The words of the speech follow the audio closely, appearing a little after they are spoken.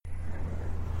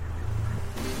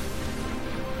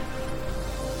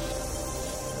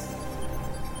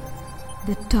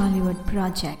The Tollywood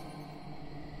Project.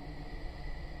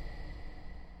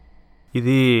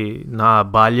 ఇది నా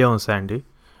బాల్యం అండి.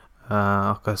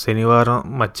 ఒక శనివారం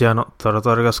మధ్యాహ్నం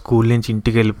త్వరగా స్కూల్ నుంచి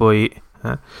ఇంటికి వెళ్ళిపోయి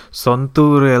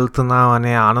సొంతూరు వెళ్తున్నాం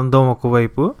అనే ఆనందం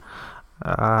ఒకవైపు,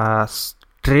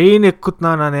 ట్రైన్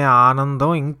ఎక్కుతున్నాను అనే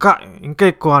ఆనందం ఇంకా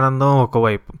ఎక్కువ ఆనందం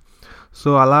ఒకవైపు. సో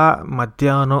అలా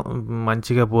మధ్యాహ్నం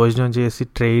మంచిగా భోజనం చేసి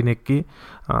ట్రైన్ ఎక్కి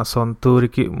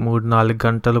సొంతూరికి 3-4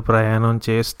 గంటలు ప్రయాణం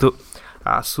చేస్తూ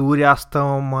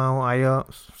సూర్యాస్తమయం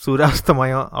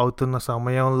అవుతున్న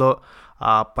సమయంలో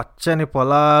ఆ పచ్చని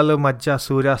పొలాల మధ్య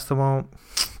సూర్యాస్తమం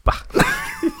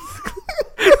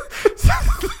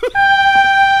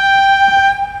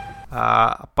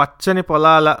పచ్చని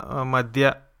పొలాల మధ్య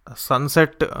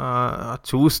సన్సెట్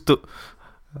చూస్తూ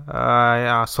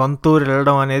సొంతూరు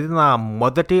వెళ్ళడం అనేది నా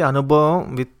మొదటి అనుభవం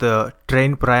విత్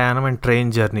ట్రైన్ ప్రయాణం అండ్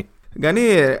ట్రైన్ జర్నీ. కానీ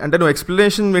అంటే నువ్వు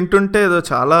ఎక్స్ప్లెనేషన్ వింటుంటే ఏదో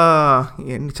చాలా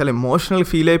ఎమోషనల్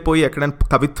ఫీల్ అయిపోయి ఎక్కడైనా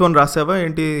కవిత్వం రాసావా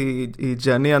ఏంటి? ఈ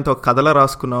జర్నీ అంతా ఒక కథలా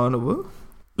రాసుకున్నావా నువ్వు?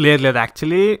 లేదు,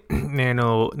 యాక్చువల్లీ నేను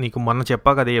నీకు మొన్న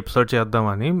చెప్పా కదా ఎపిసోడ్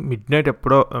చేద్దామని. మిడ్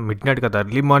నైట్ కదా,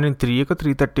 ఎర్లీ మార్నింగ్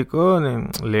 3:30కో నేను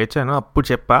లేచాను. అప్పుడు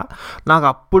చెప్పా. నాకు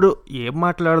అప్పుడు ఏం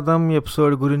మాట్లాడదాం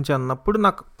ఎపిసోడ్ గురించి అన్నప్పుడు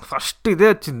నాకు ఫస్ట్ ఇదే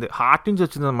వచ్చింది, హార్ట్ నుంచి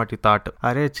వచ్చింది అనమాట ఈ థాట్.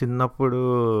 అరే చిన్నప్పుడు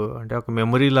అంటే ఒక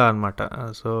మెమరీలా అనమాట.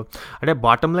 సో అంటే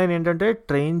బాటమ్ లైన్ ఏంటంటే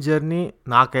ట్రైన్ జర్నీ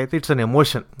నాకైతే ఇట్స్ అన్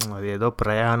ఎమోషన్. అది ఏదో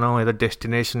ప్రయాణం, ఏదో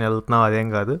డెస్టినేషన్ వెళ్తున్నాం అదేం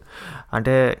కాదు.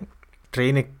 అంటే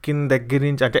ట్రైన్ ఎక్కిన దగ్గర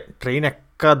నుంచి, అంటే ట్రైన్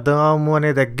ఎక్కదాము అనే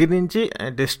దగ్గర నుంచి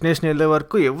డెస్టినేషన్ వెళ్ళే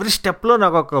వరకు ఎవ్రీ స్టెప్లో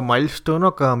నాకు ఒక మైల్ స్టోన్,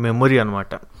 ఒక మెమొరీ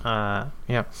అనమాట.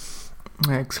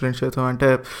 ఎక్సలెంట్ చేద్దాం. అంటే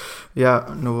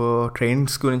నువ్వు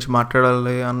ట్రైన్స్ గురించి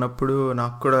మాట్లాడాలి అన్నప్పుడు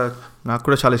నాకు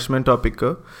కూడా చాలా ఇష్టమైన టాపిక్.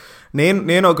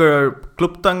 నేను ఒక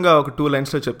క్లుప్తంగా ఒక 2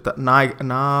 లైన్స్లో చెప్తా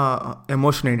నా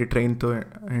ఎమోషన్ ఏంటి ట్రైన్తో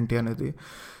ఏంటి అనేది.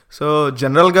 సో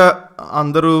జనరల్గా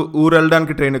అందరూ ఊరు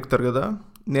వెళ్ళడానికి ట్రైన్ ఎక్కుతారు కదా,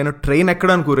 నేను ట్రైన్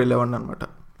ఎక్కడానికి ఊరు వెళ్ళేవాడిని అనమాట.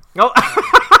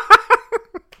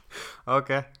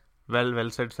 ఓకే, వెల్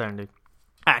సెట్స్ అండి.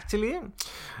 యాక్చువల్లీ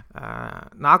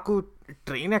నాకు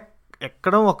ట్రైన్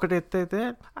ఎక్కడం ఒక్కటి అయితే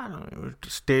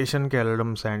స్టేషన్కి వెళ్ళడం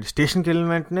అండి. స్టేషన్కి వెళ్ళిన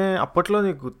వెంటనే అప్పట్లో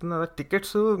నీకు గుర్తున్నదా,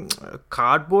 టికెట్స్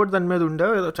కార్డ్బోర్డ్ దాని మీద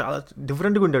ఉండేవి, ఏదో చాలా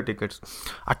డిఫరెంట్గా ఉండేవి టికెట్స్.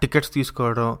 ఆ టికెట్స్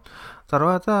తీసుకోవడం,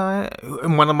 తర్వాత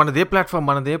మనదే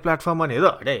ప్లాట్ఫామ్ అని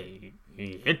ఏదో అంటే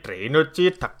ఏ ట్రైన్ వచ్చి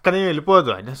టక్కనే వెళ్ళిపోదు,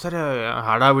 అయినా సరే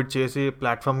హడావిడి చేసి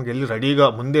ప్లాట్ఫామ్కి వెళ్ళి రెడీగా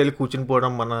ముందే వెళ్ళి కూర్చుని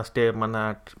పోవడం మన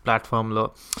ప్లాట్ఫామ్లో.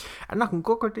 అండ్ నాకు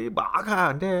ఇంకొకటి బాగా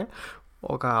అంటే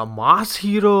ఒక మాస్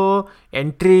హీరో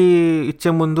ఎంట్రీ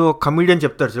ఇచ్చే ముందు ఒక కమీడియన్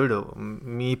చెప్తాడు చూడు,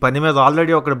 మీ పని మీద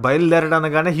ఆల్రెడీ ఒకటి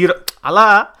బయలుదేరడానగానే హీరో, అలా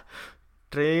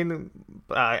ట్రైన్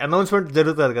అనౌన్స్మెంట్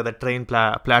జరుగుతుంది కదా, ట్రైన్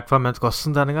ప్లాట్ఫామ్ మీదకి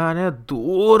వస్తుంది అనగానే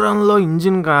దూరంలో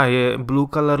ఇంజిన్ బ్లూ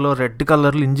కలర్లో రెడ్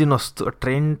కలర్లో ఇంజిన్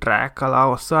ట్రైన్ ట్రాక్ అలా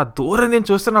వస్తూ ఆ దూరం నేను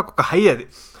చూస్తే నాకు ఒక హై అది.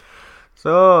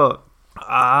 సో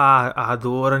ఆ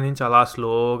దూరం నుంచి అలా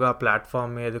స్లోగా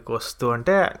ప్లాట్ఫామ్ మీదకి వస్తూ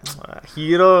అంటే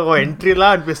హీరో ఎంట్రీలా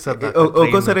అనిపిస్తుంది.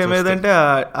 ఒక్కోసారి ఏమైందంటే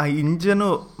ఆ ఇంజన్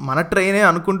మన ట్రైనే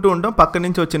అనుకుంటూ ఉంటాం, పక్క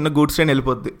నుంచి ఒక చిన్న గూడ్స్ ట్రైన్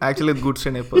వెళ్ళిపోద్ది, యాక్చువల్లీ గూడ్స్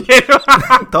ట్రైన్ అయిపోద్ది.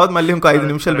 తర్వాత మళ్ళీ ఇంకో 5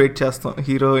 నిమిషాలు వెయిట్ చేస్తాం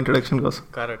హీరో ఇంట్రొడక్షన్ కోసం.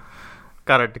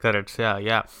 Correct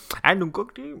yeah. అండ్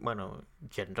ఇంకొకటి, మనం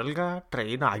జనరల్గా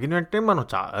ట్రైన్ ఆగిన వెంటనే మనం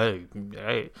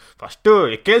ఫస్ట్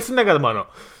ఎక్కేల్సిందే కదా మనం.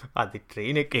 అది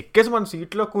ట్రైన్ ఎక్కేసి మన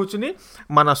సీట్లో కూర్చుని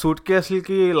మన సూట్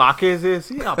కేసులకి లాక్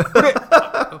వేసేసి అప్పుడే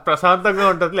ప్రశాంతంగా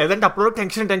ఉంటుంది. లేదంటే అప్పుడు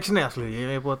టెన్షన్ అసలు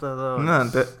ఏమైపోతుందో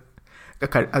అంతే.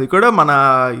 అది కూడా మన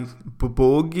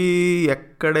భోగి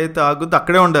ఎక్కడైతే ఆగుద్దో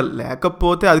అక్కడే ఉండాలి,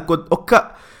 లేకపోతే అది ఒక్క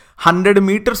 100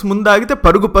 మీటర్స్ ముందు ఆగితే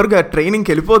పరుగు ట్రైనింగ్కి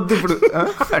వెళ్ళిపోద్ది. ఇప్పుడు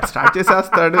స్టార్ట్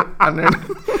చేసేస్తాడు అన్నాడు.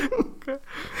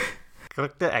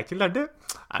 కరెక్ట్. యాక్చువల్లీ అంటే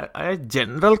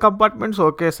జనరల్ కంపార్ట్మెంట్స్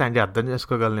ఓకే అండి, అర్థం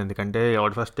చేసుకోగలను. ఎందుకంటే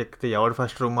ఎవడు ఫస్ట్ ఎక్కితే ఎవడు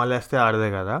ఫస్ట్ రూమాలు వేస్తే ఆడదే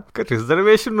కదా.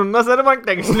 రిజర్వేషన్ ఉన్నా సరే మాకు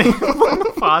టెన్షన్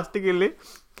ఫాస్ట్కి వెళ్ళి.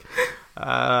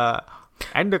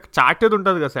 అండ్ చార్ట్ ఏది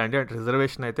ఉంటుంది కదా అండి, అంటే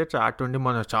రిజర్వేషన్ అయితే చార్ట్ ఉండి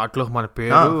మన చార్ట్లో మన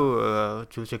పేరు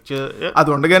చెక్ అది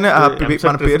ఉండగానే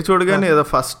మన పేరు చూడగానే ఏదో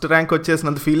ఫస్ట్ ర్యాంక్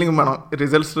వచ్చేసినంత ఫీలింగ్, మనం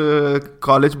రిజల్ట్స్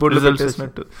కాలేజ్ బోర్డు రిజల్ట్స్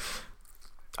చేసినట్టు.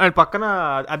 అండ్ పక్కన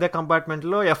అదే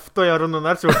కంపార్ట్మెంట్లో ఎఫ్తో ఎవరు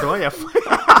ఉన్నారు చూడటం ఎఫ్.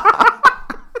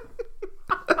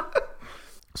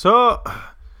 సో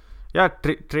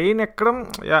ట్రైన్ ఎక్కడం,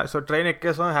 సో ట్రైన్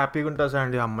ఎక్కేసాం, హ్యాపీగా ఉంటుంది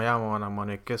అండి, అమ్మయ్య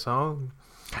మనం ఎక్కేసాం.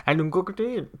 అండ్ ఇంకొకటి,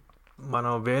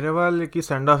 మనం వేరే వాళ్ళకి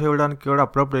సెండ్ ఆఫ్ ఇవ్వడానికి కూడా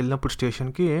అప్పుడప్పుడు వెళ్ళినప్పుడు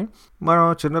స్టేషన్కి మనం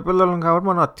చిన్నపిల్లలం కాబట్టి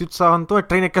మనం అత్యుత్సాహంతో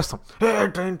ట్రైన్ ఎక్కేస్తాం.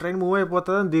 ట్రైన్ మూవ్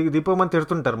అయిపోతుంది దీపమని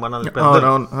తిడుతుంటారు మనల్ని.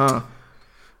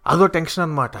 అదో టెన్షన్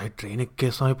అనమాట. ట్రైన్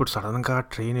ఎక్కేసాం, ఇప్పుడు సడన్గా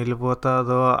ట్రైన్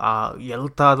వెళ్ళిపోతుందో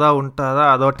వెళ్తాదా ఉంటుందా,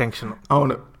 అదో టెన్షన్.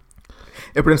 అవును.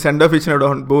 ఎప్పుడైనా సెండ్ ఆఫ్ ఇచ్చినాడు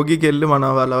భోగికి వెళ్ళి మనం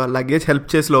వాళ్ళ లగేజ్ హెల్ప్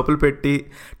చేసి లోపల పెట్టి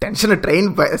టెన్షన్ ట్రైన్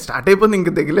స్టార్ట్ అయిపోతుంది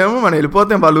ఇంక దిగలేము మనం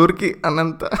వెళ్ళిపోతాం వాళ్ళ ఊరికి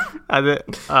అన్నంత. అదే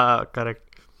కరెక్ట్.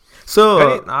 సో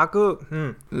నాకు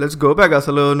లెట్స్ గో బ్యాక్.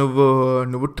 అసలు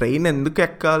నువ్వు ట్రైన్ ఎందుకు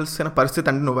ఎక్కాల్సిన పరిస్థితి,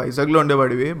 అంటే నువ్వు వైజాగ్లో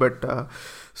ఉండేవాడివి, బట్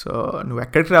సో నువ్వు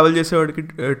ఎక్కడ ట్రావెల్ చేసేవాడికి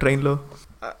ట్రైన్లో?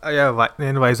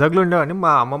 నేను వైజాగ్లో ఉండేవాడిని,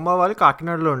 మా అమ్మమ్మ వాళ్ళు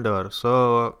కాకినాడలో ఉండేవారు. సో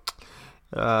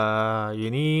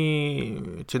ఎనీ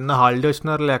చిన్న హాలిడే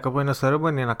వచ్చినా లేకపోయినా సరే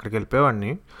మరి నేను అక్కడికి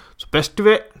వెళ్ళిపోయేవాడిని. So best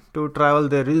way to travel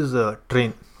there is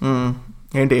train.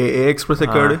 ఏంటి ఏ ఎక్స్ప్రెస్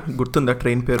ఎక్కాడు గుర్తుందా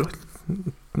ట్రైన్ పేరు?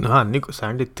 అన్ని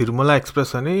శాండీ తిరుమల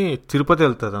ఎక్స్ప్రెస్ అని తిరుపతి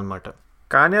వెళ్తుంది అనమాట.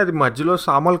 కానీ అది మధ్యలో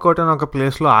సామర్లకోట అని ఒక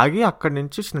ప్లేస్లో ఆగి అక్కడి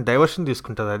నుంచి చిన్న డైవర్షన్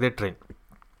తీసుకుంటుంది అదే ట్రైన్.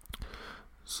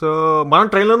 సో మనం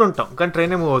ట్రైన్లోనే ఉంటాం కానీ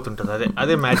ట్రైన్ మూవ్ అవుతుంటుంది.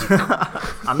 అదే మ్యాజిక్.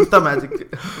 అంత మ్యాజిక్.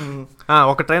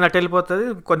 ఒక ట్రైన్ అటు వెళ్ళిపోతుంది,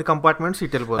 కొన్ని కంపార్ట్మెంట్స్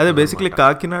ఇటు వెళ్ళిపోతుంది. అదే బేసిక్లీ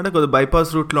కాకినాడ కొద్దిగా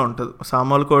బైపాస్ రూట్లో ఉంటుంది,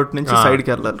 సామర్లకోట నుంచి సైడ్కి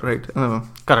వెళ్ళాలి. Right,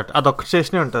 correct. అదొక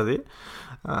స్టేషనే ఉంటుంది.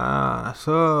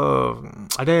 సో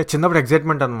అదే చిన్నప్పుడు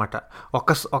ఎగ్జైట్మెంట్ అనమాట.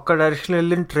 ఒక్క డైరెక్షన్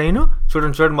వెళ్ళిన ట్రైన్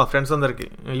చూడండి మా ఫ్రెండ్స్ అందరికి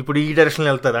ఇప్పుడు ఈ డైరెక్షన్లో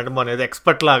వెళ్తుంది అంటే మన ఏదో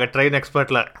ఎక్స్పర్ట్ లాగా, ట్రైన్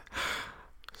ఎక్స్పర్ట్ లాగా.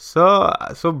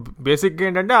 సో బేసిక్గా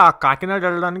ఏంటంటే ఆ కాకినాడ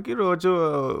వెళ్ళడానికి రోజు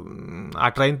ఆ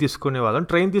ట్రైన్ తీసుకునేవాళ్ళం.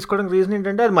 ట్రైన్ తీసుకోవడానికి రీజన్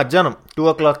ఏంటంటే అది మధ్యాహ్నం 2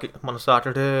 o'clockకి మన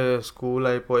సాటర్డే స్కూల్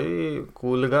అయిపోయి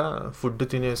కూల్గా ఫుడ్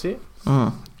తినేసి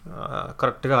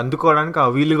కరెక్ట్గా అందుకోవడానికి ఆ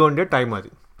వీలుగా ఉండే టైం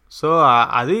అది. సో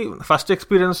అది first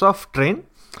experience of train.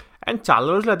 And చాలా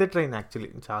రోజులు అదే ట్రైన్ యాక్చువల్లీ,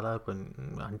 చాలా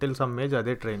కొన్ని అంటిల్ సమ్ ఏజ్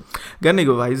అదే ట్రైన్. కానీ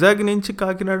నీకు వైజాగ్ నుంచి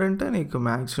కాకినాడ అంటే నీకు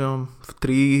maximum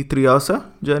 3 hours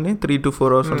journey, 3 to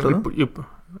 4 hours ఉంటుంది.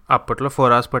 అప్పట్లో 4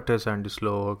 hours పట్టేసండి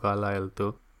స్లోగా అలా వెళ్తూ.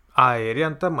 ఆ ఏరియా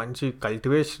అంతా మంచి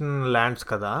కల్టివేషన్ ల్యాండ్స్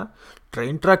కదా,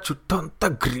 ట్రైన్ ట్రాక్ చుట్టూ అంతా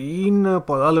గ్రీన్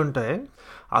పొలాలు ఉంటాయి.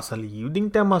 అసలు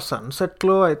ఈవినింగ్ టైం ఆ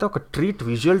సన్సెట్లో అయితే ఒక ట్రీట్,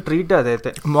 విజువల్ ట్రీట్.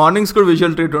 అదైతే మార్నింగ్స్ కూడా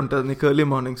విజువల్ ట్రీట్ ఉంటుంది నీకు. ఎర్లీ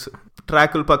మార్నింగ్స్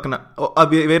ట్రాకుల పక్కన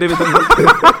అవి వేరే విధంగా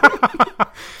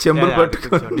చెంబులు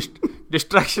పట్టుకొని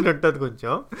డిస్ట్రాక్షన్ ఉంటుంది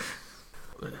కొంచెం.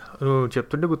 నువ్వు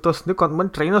చెప్తుంటే గుర్తొస్తుంది,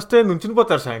 కొంతమంది ట్రైన్ వస్తే నుంచుని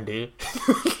పోతారు సాండి.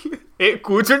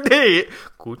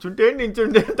 కూర్చుంటే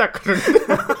నించుంటే అంటే అక్కడ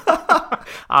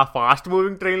ఆ ఫాస్ట్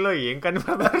మూవింగ్ ట్రైన్లో ఏం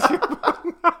కనిపడతారు చెప్పు.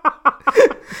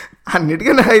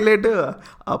 అన్నిటికన్నా హైలైట్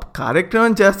ఆ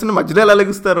కార్యక్రమం చేస్తున్న మధ్యలో ఎలా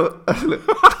లెగుస్తారు అసలు.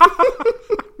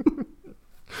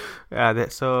 అదే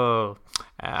సో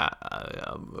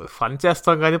ఫన్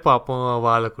చేస్తాం కానీ పాపం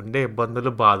వాళ్ళకుండే ఇబ్బందులు,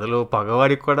 బాధలు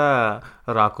పగవాడికి కూడా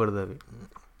రాకూడదు అవి.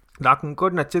 నాకు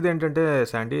ఇంకోటి నచ్చేది ఏంటంటే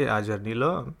శాండీ, ఆ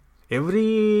జర్నీలో ఎవ్రీ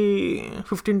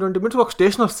 15-20 minutes ఒక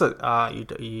స్టేషన్ వస్తుంది.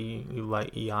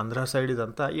 ఈ ఆంధ్ర సైడ్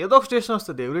ఇదంతా ఏదో ఒక స్టేషన్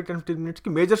వస్తుంది ఎవ్రీ 10-15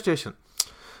 minutesకి, మేజర్ స్టేషన్.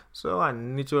 సో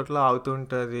అన్ని చోట్ల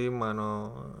ఆగుతుంటుంది. మనం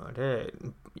అంటే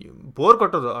బోర్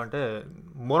కొట్టదు, అంటే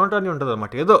మోనోటోనీ ఉంటుంది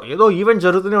అనమాట. ఏదో ఈవెంట్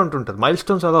జరుగుతూనే ఉంటుంటుంది, మైల్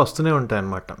స్టోన్స్ అలా వస్తూనే ఉంటాయి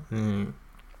అనమాట.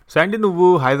 శాండీ, నువ్వు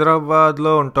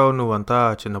హైదరాబాద్లో ఉంటావు, నువ్వంతా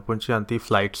చిన్నప్పటి నుంచి అంత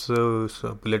ఫ్లైట్స్,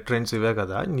 బుల్లెట్ ట్రైన్స్ ఇవే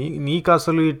కదా. నీకు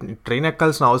అసలు ఈ ట్రైన్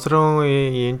ఎక్కాల్సిన అవసరం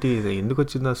ఏంటి, ఎందుకు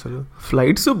వచ్చింది అసలు?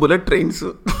 Flights, bullet trains.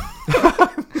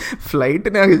 ఫ్లైట్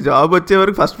నాకు జాబ్ వచ్చే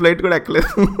వరకు ఫస్ట్ ఫ్లైట్ కూడా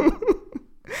ఎక్కలేదు.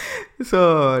 సో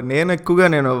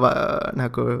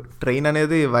నాకు ట్రైన్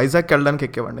అనేది వైజాగ్కి వెళ్ళడానికి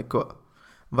ఎక్కేవాడిని ఎక్కువ.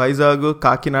 వైజాగ్,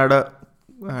 కాకినాడ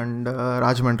అండ్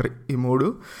రాజమండ్రి, ఈ 3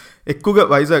 ఎక్కువగా.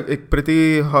 వైజాగ్ ప్రతి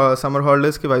సమ్మర్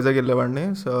హాలిడేస్కి వైజాగ్ వెళ్ళేవాడిని.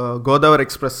 So Godavari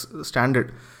express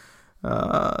standard.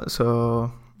 So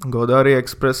Godavari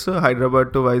express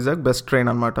Hyderabad to Vizag best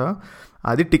train అనమాట.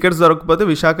 అది టికెట్స్ దొరకకపోతే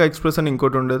విశాఖ ఎక్స్ప్రెస్ అని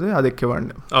ఇంకోటి ఉండేది, అది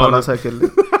ఎక్కేవాడిని పలాసాకి వెళ్ళి.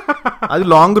 అది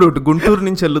లాంగ్ రూట్, గుంటూరు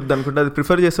నుంచి వెళ్ళొద్దు అనుకుంటే, అది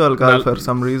ప్రిఫర్ చేసేవాళ్ళు కాదు ఫర్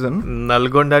సమ్ రీజన్.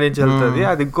 నల్గొండ నుంచి వెళ్తుంది.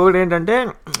 అది ఇంకొకటి ఏంటంటే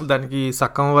దానికి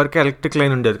సగం వరకు ఎలక్ట్రిక్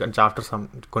లైన్ ఉండేది, కానీ ఆఫ్టర్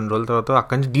కొన్ని రోజుల తర్వాత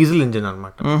అక్కడి నుంచి డీజిల్ ఇంజిన్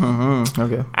అనమాట.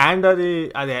 అండ్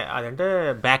అదంటే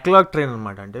బ్యాక్లాగ్ ట్రైన్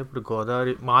అనమాట. అంటే ఇప్పుడు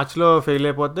గోదావరి మార్చ్లో ఫెయిల్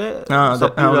అయిపోతే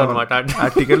అనమాట, ఆ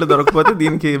టికెట్లు దొరకకపోతే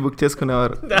దీనికి బుక్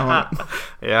చేసుకునేవారు.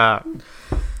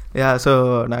 సో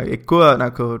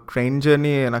నాకు ట్రైన్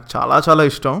జర్నీ నాకు చాలా చాలా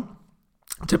ఇష్టం,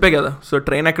 చెప్పే కదా. సో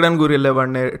ట్రైన్ ఎక్కడానికి గురి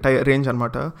వెళ్ళేవాడిని రేంజ్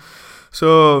అనమాట. సో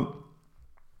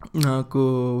నాకు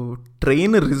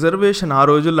ట్రైన్ రిజర్వేషన్ ఆ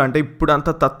రోజుల్లో, అంటే ఇప్పుడు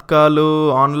అంతా తత్కాలు,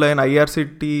 ఆన్లైన్,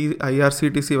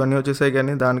 ఐఆర్సిటీసీ ఇవన్నీ వచ్చేసాయి.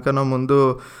 కానీ దానికన్నా ముందు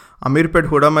అమీర్పేట్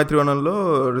హుడా మైత్రివనంలో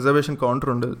రిజర్వేషన్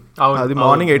కౌంటర్ ఉండేది. అది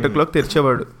మార్నింగ్ 8 o'clock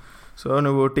తెరిచేవాడు. సో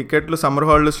నువ్వు టికెట్లు సమ్మర్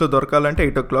హాలిడేస్లో దొరకాలంటే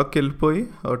 8 o'clockకి వెళ్ళిపోయి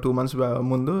 2 months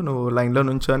ముందు నువ్వు లైన్లో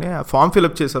నుంచొని ఫామ్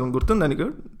ఫిల్అప్ చేసావు. గుర్తుంది దానికి?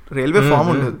 రైల్వే ఫామ్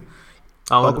ఉండేది.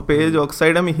 ఒక పేజ్ ఒక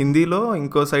సైడ్ ఏమి హిందీలో,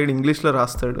 ఇంకో సైడ్ ఇంగ్లీష్లో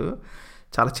రాస్తాడు.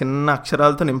 చాలా చిన్న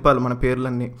అక్షరాలతో నింపాలి మన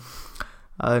పేర్లన్నీ.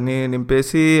 అని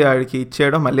నింపేసి వాడికి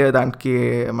ఇచ్చేయడం. మళ్ళీ దానికి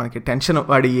మనకి టెన్షన్,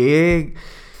 వాడు ఏ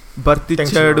బర్త్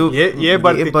ఇచ్చాడు, ఏ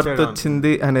బర్త్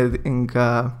వచ్చింది అనేది. ఇంకా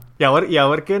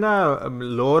ఎవరికైనా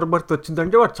లోవర్ బర్త్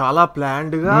వచ్చిందంటే వాడు చాలా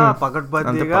ప్లాన్డ్ గా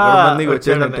పకడ్బందీగా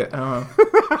వచ్చేదంటే.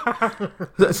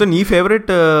 సో నీ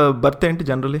ఫేవరెట్ బర్త్ ఏంటి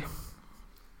జనరలీ?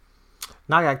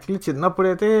 నాకు యాక్చువల్లీ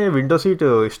చిన్నప్పుడైతే విండో సీట్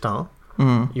ఇష్టం.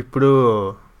 ఇప్పుడు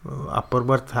అప్పర్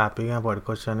బర్త్ హ్యాపీగా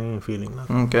పడుకోవచ్చు అని ఫీలింగ్.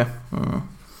 ఓకే,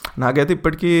 నాకైతే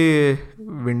ఇప్పటికీ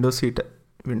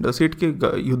విండో సీట్కి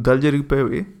యుద్ధాలు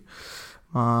జరిగిపోయేవి.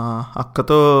 మా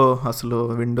అక్కతో అసలు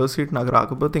విండో సీట్ నాకు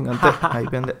రాకపోతే ఇంకంతే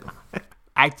అయిపోయింది.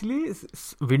 యాక్చువల్లీ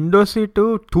విండో సీట్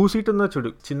 2 సీట్ ఉందో చూడు,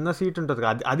 చిన్న సీట్ ఉంటుంది,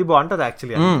 అది బాగుంటుంది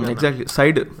యాక్చువల్లీ. Exactly,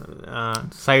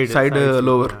 side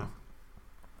lower.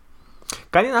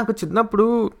 కానీ నాకు చిన్నప్పుడు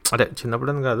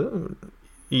అని కాదు,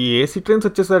 ఈ ఏసీ ట్రైన్స్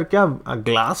వచ్చేసరికి ఆ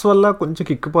గ్లాస్ వల్ల కొంచెం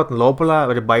కిక్కిపోతుంది లోపల,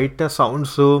 బయట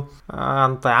సౌండ్స్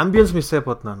అంత అంబియన్స్ మిస్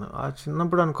అయిపోతున్నాను. ఆ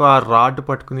చిన్నప్పుడు అనుకో ఆ రాడ్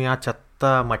పట్టుకుని ఆ చెత్త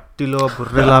మట్టిలో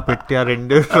బుర్రెలా పెట్టి ఆ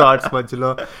 2 రాడ్స్ మధ్యలో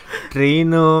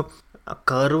ట్రైన్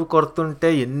కర్వ్ కొడుతుంటే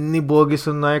ఎన్ని బోగీస్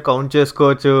ఉన్నాయో కౌంట్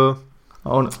చేసుకోవచ్చు.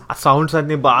 అవును, ఆ సౌండ్స్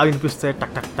అన్నీ బాగా వినిపిస్తాయి,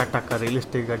 టక్ టక్ టక్ టక్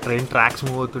రియలిస్టిక్గా. ట్రైన్ ట్రాక్స్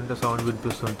మూవ్ అవుతుంటే సౌండ్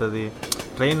వినిపిస్తుంటుంది,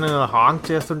 ట్రైన్ హాంక్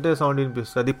చేస్తుంటే సౌండ్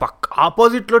వినిపిస్తుంది.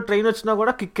 ఆపోజిట్లో ట్రైన్ వచ్చినా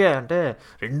కూడా కిక్కే, అంటే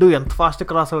 2 ఎంత ఫాస్ట్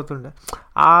క్రాస్ అవుతుండే.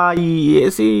 ఈ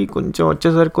ఏసీ కొంచెం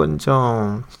వచ్చేసరికి కొంచెం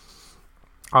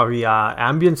అవి ఆ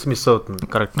అంబియన్స్ మిస్ అవుతుంది.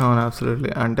 కరెక్ట్. అవును, అబ్సల్యూట్లీ.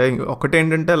 అంటే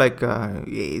ఒకటేంటంటే లైక్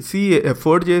ఏసీ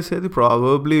ఎఫోర్డ్ చేసేది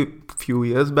ప్రాబబ్లీ ఫ్యూ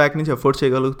ఇయర్స్ బ్యాక్ నుంచి ఎఫోర్డ్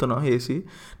చేయగలుగుతున్నాం ఏసీ.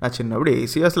 నా చిన్నప్పుడు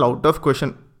ఏసీ అసలు అవుట్ ఆఫ్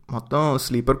క్వశ్చన్, మొత్తం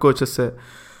స్లీపర్ కోచెస్.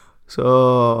 సో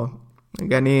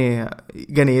కానీ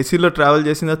ఏసీలో ట్రావెల్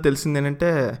చేసిందో తెలిసింది ఏంటంటే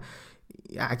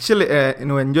యాక్చువల్లీ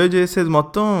నువ్వు ఎంజాయ్ చేసేది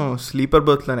మొత్తం స్లీపర్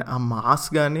బర్త్లోనే. ఆ మాస్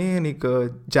కానీ నీకు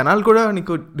జనాలు కూడా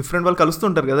నీకు డిఫరెంట్ వాళ్ళు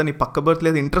కలుస్తుంటారు కదా, నీ పక్క బర్త్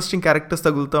లేదు ఇంట్రెస్టింగ్ క్యారెక్టర్స్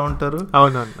తగులుతూ ఉంటారు.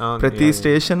 ప్రతి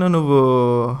స్టేషన్ నువ్వు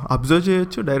అబ్జర్వ్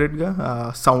చేయొచ్చు డైరెక్ట్గా,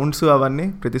 సౌండ్స్ అవన్నీ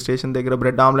ప్రతి స్టేషన్ దగ్గర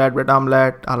బ్రెడ్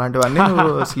ఆమ్లెట్ అలాంటివన్నీ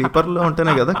నువ్వు స్లీపర్లో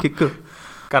ఉంటేనే కదా కిక్.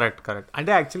 కరెక్ట్.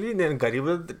 అంటే యాక్చువల్లీ నేను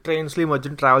గరీబ్ ట్రైన్స్లో ఈ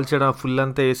మధ్యన ట్రావెల్ చేయడం ఫుల్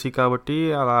అంతా ఏసీ కాబట్టి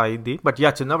అలా అయింది. బట్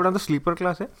చిన్నప్పుడు అంతా స్లీపర్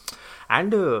క్లాసే.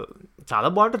 అండ్ చాలా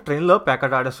బాగుంటుంది ట్రైన్లో,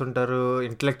 ప్యాకెట్ ఆడేస్తుంటారు,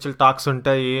 ఇంటలెక్చువల్ టాక్స్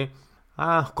ఉంటాయి,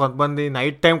 కొంతమంది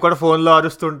నైట్ టైం కూడా ఫోన్లో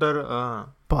అరుస్తుంటారు,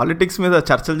 పాలిటిక్స్ మీద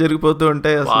చర్చలు జరిగిపోతూ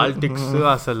ఉంటాయి. పాలిటిక్స్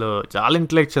అసలు చాలా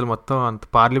ఇంటలెక్చువల్, మొత్తం అంత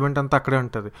పార్లమెంట్ అంతా అక్కడే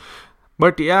ఉంటుంది.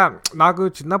 బట్ నాకు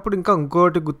చిన్నప్పుడు ఇంకా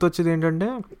ఇంకోటి గుర్తొచ్చేది ఏంటంటే,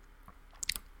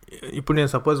 ఇప్పుడు నేను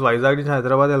సపోజ్ వైజాగ్ నుంచి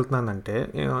హైదరాబాద్ వెళ్తున్నానంటే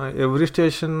ఎవ్రీ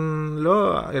స్టేషన్లో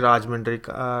రాజమండ్రి,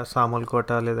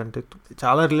 సామర్లకోట లేదంటే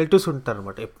చాలా రిలేటివ్స్ ఉంటారు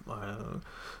అనమాట.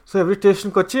 సో ఎవ్రీ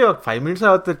స్టేషన్కి వచ్చి ఒక 5 minutes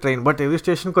అవుతుంది ట్రైన్, బట్ ఎవ్రీ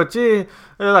స్టేషన్కి వచ్చి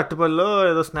ఏదో అట్టుపల్లో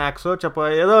ఏదో స్నాక్స్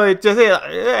ఏదో ఇచ్చేసి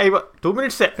 2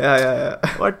 minutes.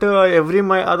 బట్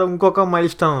అది ఇంకొక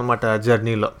మైల్ స్టోన్ అనమాట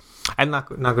జర్నీలో. అండ్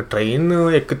నాకు ట్రైన్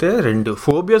ఎక్కితే 2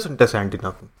 ఫోబియాస్ ఉంటాయి శాంటీ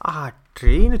నాకు. ఆ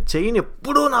ట్రైన్ చైన్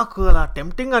ఎప్పుడూ నాకు అలా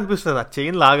టెంప్టింగ్ అనిపిస్తుంది, ఆ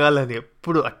చైన్ లాగాలని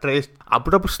ఎప్పుడు. ఆ ట్రైన్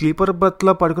అప్పుడప్పుడు స్లీపర్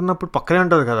బర్త్లో పడుకున్నప్పుడు పక్కనే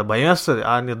ఉంటుంది కదా, భయం వేస్తుంది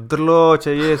ఆ నిద్రలో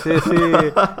చేసేసి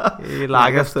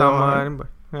లాగేస్తామా అని,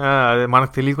 అదే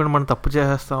మనకు తెలియకుండా మనం తప్పు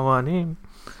చేసేస్తామా అని.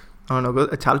 అవును,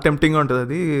 చాలా టెంప్టింగ్గా ఉంటుంది.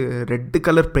 అది రెడ్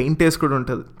కలర్ పెయింట్ వేసి కూడా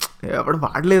ఉంటుంది, ఎవడు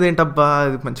వాడలేదేంటబ్బా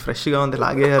అది మంచి ఫ్రెష్గా ఉంది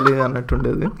లాగేయాలి అన్నట్టు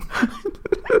ఉండేది.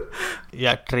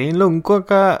 ట్రైన్లో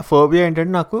ఇంకొక ఫోబియా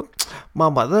ఏంటంటే, నాకు మా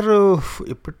మదర్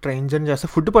ఇప్పుడు ట్రైన్ జర్నీ చేస్తే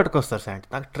ఫుడ్ పట్టుకొస్తారు సార్.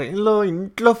 నాకు ట్రైన్లో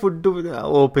ఇంట్లో ఫుడ్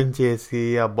ఓపెన్ చేసి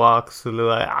ఆ బాక్సులు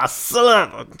అస్సలు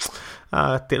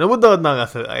తినబుద్ధి అవుతుంది నాకు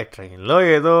అసలు. ట్రైన్లో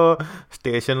ఏదో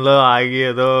స్టేషన్లో ఆగి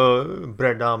ఏదో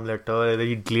బ్రెడ్ ఆమ్లెట్ ఏదో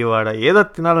ఇడ్లీ వడ ఏదో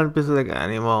తినాలనిపిస్తుంది,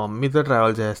 కానీ మా మమ్మీతో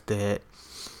ట్రావెల్ చేస్తే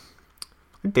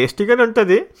టేస్టీగానే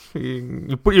ఉంటుంది.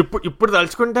 ఇప్పుడు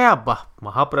తలుచుకుంటే అబ్బా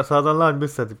మహాప్రసాదంలో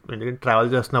అనిపిస్తుంది, ఎందుకంటే ట్రావెల్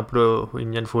చేసినప్పుడు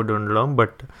ఇండియన్ ఫుడ్ ఉండడం.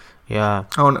 బట్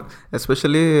అవును,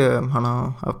 ఎస్పెషల్లీ మనం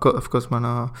అఫ్కోర్స్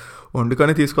మనం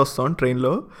వండుకొని తీసుకొస్తాం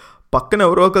ట్రైన్లో, పక్కన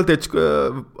ఎవరో ఒకరు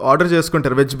ఆర్డర్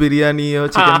చేసుకుంటారు వెజ్ బిర్యానీ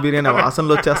చికెన్ బిర్యానీ,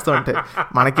 వాసనలు వచ్చేస్తూ ఉంటాయి.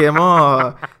 మనకేమో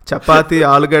చపాతి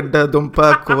ఆలుగడ్డ దుంప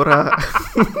కూర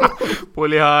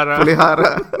పులిహార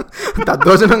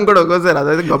దద్దోజనం కూడా ఒక్కోసారి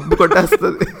అదైతే గబ్బు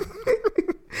కొట్టేస్తుంది.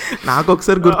 నాకు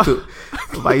ఒకసారి గుర్తు,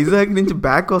 వైజాగ్ నుంచి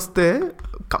బ్యాక్ వస్తే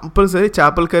కంపల్సరీ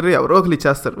చేపల కర్రీ ఎవరో ఒకరు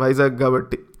ఇచ్చేస్తారు వైజాగ్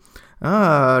కాబట్టి.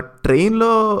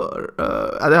 ట్రైన్లో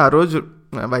అదే ఆ రోజు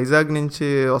వైజాగ్ నుంచి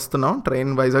వస్తున్నాం,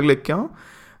 ట్రైన్ వైజాగ్లో ఎక్కాం,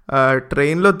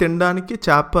 ట్రైన్లో తినడానికి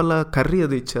చేపల కర్రీ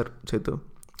అది ఇచ్చారు చేతు,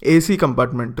 ఏసీ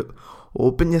కంపార్ట్మెంట్.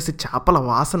 ఓపెన్ చేస్తే చేపల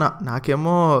వాసన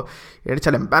నాకేమో ఏంటి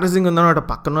చాలా ఎంబారసింగ్ ఉందన్నమాట.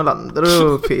 పక్కన వాళ్ళు అందరూ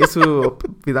ఫేసు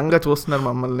విధంగా చూస్తున్నారు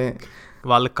మమ్మల్ని,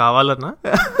 వాళ్ళకి కావాలన్నా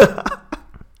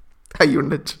అయ్యి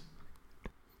ఉండొచ్చు.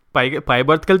 పై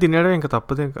బర్త్కెళ్ళి తినడం ఇంకా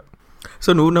తప్పదు ఇంకా. సో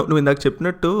నువ్వు ఇందాక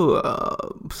చెప్పినట్టు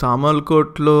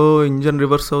సామర్లకోట్లో ఇంజన్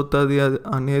రివర్స్ అవుతుంది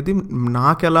అనేది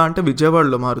నాకు ఎలా అంటే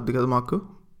విజయవాడలో మారుద్ది కదా మాకు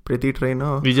ప్రతి ట్రైన్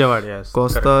విజయవాడ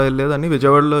కోస్తా వెళ్ళేదని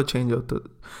విజయవాడలో చేంజ్ అవుతుంది.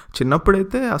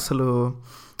 చిన్నప్పుడైతే అసలు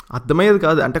అర్థమయ్యేది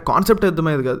కాదు, అంటే కాన్సెప్ట్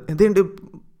అర్థమయ్యేది కాదు. ఏంటంటే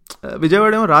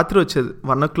విజయవాడ ఏమో రాత్రి వచ్చేది,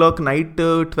 1 o'clock నైట్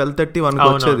 12:30 1కి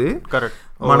వచ్చేది.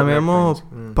 మనమేమో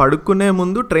పడుకునే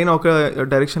ముందు ట్రైన్ ఒక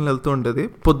డైరెక్షన్లో వెళ్తూ ఉంటుంది,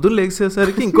 పొద్దున్న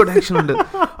లేచేసరికి ఇంకో డైరెక్షన్ ఉంటుంది.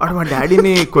 అటు మా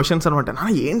డాడీని క్వశ్చన్స్ అనమాట,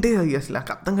 ఏంటి అసలు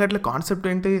నాకు అర్థం కావట్లేదు, కాన్సెప్ట్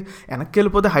ఏంటి, వెనక్కి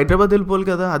వెళ్ళిపోతే హైదరాబాద్ వెళ్ళిపోవాలి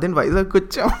కదా, అదేంటి వైజాగ్కి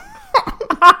వచ్చాం.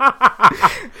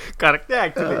 కరెక్టే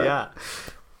యాక్చువల్లీ.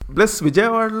 ప్లస్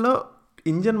విజయవాడలో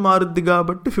ఇంజన్ మారుద్ది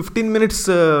కాబట్టి 15 minutes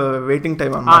వెయిటింగ్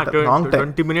టైం అన్నమాట, లాంగ్ టైం,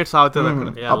 20 minutes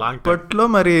అవుతుంది. అప్పట్లో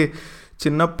మరి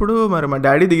చిన్నప్పుడు మరి మా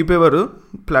డాడీ దిగిపోయేవారు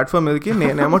ప్లాట్ఫామ్ మీదకి,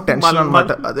 నేనేమో టెన్షన్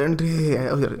అనమాట, అదేంటి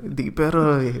దిగిపోయారు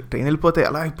ట్రైన్ వెళ్ళిపోతే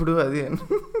ఎలా ఇప్పుడు అది.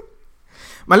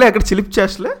 మళ్ళీ అక్కడ చిలిప్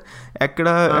చేస్తలే, ఎక్కడ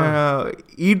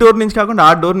ఈ డోర్ నుంచి కాకుండా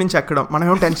ఆ డోర్ నుంచి ఎక్కడం,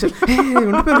 మనమేమో టెన్షన్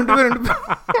ఉండిపోయారు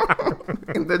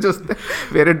ఇంత చూస్తే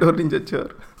వేరే డోర్ నుంచి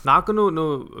వచ్చేవారు. నాకు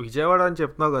నువ్వు విజయవాడ అని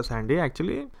చెప్తున్నావు కదా శాండీ,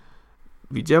 యాక్చువల్లీ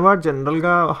విజయవాడ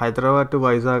జనరల్గా హైదరాబాద్ టు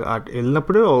వైజాగ్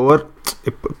వెళ్ళినప్పుడు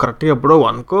కరెక్ట్గా ఎప్పుడో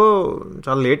 1కో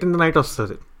చాలా లేట్ ఇన్ ద నైట్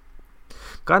వస్తుంది.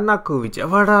 కానీ నాకు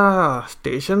విజయవాడ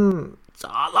స్టేషన్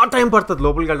చాలా టైం పడుతుంది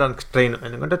లోపలికి వెళ్ళడానికి ట్రైన్,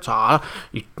 ఎందుకంటే చాలా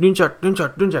ఇటు నుంచి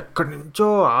ఎక్కడి నుంచో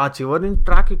ఆ చివరి నుంచి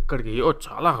ట్రాక్ ఇక్కడికి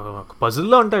చాలా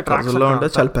పజిల్లో ఉంటాయి, ట్రాక్లో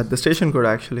ఉంటాయి. చాలా పెద్ద స్టేషన్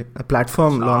కూడా యాక్చువల్లీ,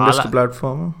 ప్లాట్ఫామ్ లాంగెస్ట్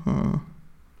ప్లాట్ఫామ్.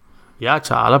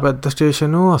 చాలా పెద్ద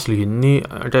స్టేషను. అసలు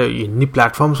ఎన్ని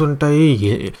ప్లాట్ఫామ్స్ ఉంటాయి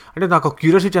అంటే నాకు ఒక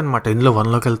క్యూరియాసిటీ అనమాట, ఇందులో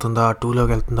 1లోకి వెళ్తుందా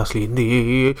 2లోకి వెళ్తుందా, అసలు ఏంది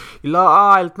ఇలా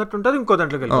వెళ్తున్నట్టు ఉంటుంది, ఇంకో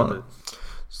దాంట్లోకి వెళ్ళిపోతుంది.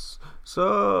 సో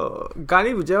కానీ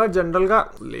విజయవాడ జనరల్గా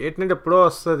లేట్ నైట్ ఎప్పుడో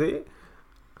వస్తుంది.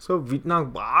 సో నాకు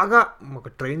బాగా ఒక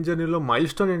ట్రైన్ జర్నీలో మైల్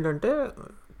స్టోన్ ఏంటంటే,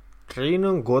 ట్రైన్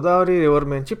గోదావరి రివర్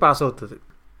నుంచి పాస్ అవుతుంది,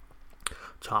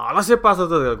 చాలాసేపు పాస్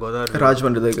అవుతుంది కదా గోదావరి,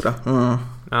 రాజమండ్రి దగ్గర.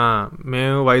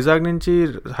 మేము వైజాగ్ నుంచి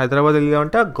హైదరాబాద్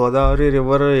వెళ్ళామంటే గోదావరి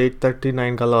రివర్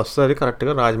 8:39 కల్లా వస్తుంది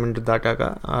కరెక్ట్గా. రాజమండ్రి దాటాక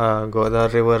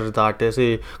గోదావరి రివర్ దాటేసి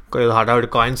హడావిడి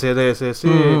కాయిన్స్ ఏదో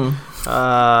వేసేసి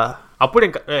అప్పుడు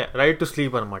ఇంకా రైట్ టు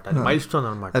స్లీప్ అనమాట, అది మైల్ స్టోన్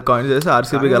అనమాట. కాయిన్స్ వేసి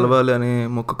ఆర్సీబీ గెలవాలి అని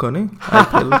మొక్కుకొని.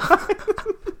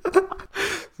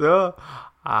 సో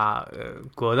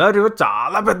గోదావరి రివర్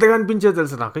చాలా పెద్దగా అనిపించేది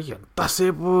తెలుసు నాకు,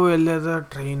 ఎంతసేపు వెళ్ళేదా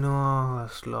ట్రైను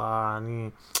అసలు అని.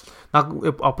 నాకు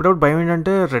అప్పుడప్పుడు భయం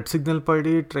ఏంటంటే రెడ్ సిగ్నల్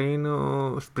పడి ట్రైన్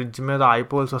బ్రిడ్జ్ మీద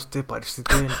ఆగిపోవాల్సి వస్తే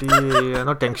పరిస్థితి ఏంటి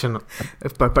అనో టెన్షన్,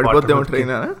 పడిపోద్దేమో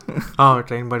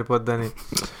ట్రైన్ పడిపోద్దని.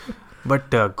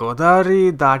 బట్ గోదావరి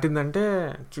దాటిందంటే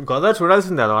గోదావరి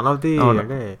చూడాల్సిందే, అది 1 of the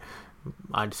అంటే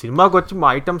సినిమాకి వచ్చి మా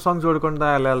ఐటమ్ సాంగ్ చూడకుండా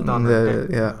ఎలా వెళ్తాం.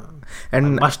 అండ్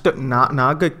మస్ట్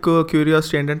నాకు ఎక్కువ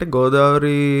క్యూరియాసిటీ ఏంటంటే,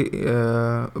 గోదావరి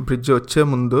బ్రిడ్జ్ వచ్చే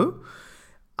ముందు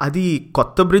అది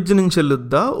కొత్త బ్రిడ్జ్ నుంచి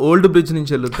వెళ్ళొద్దా ఓల్డ్ బ్రిడ్జ్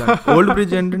నుంచి వెళ్ళొద్దా? ఓల్డ్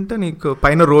బ్రిడ్జ్ ఏంటంటే నీకు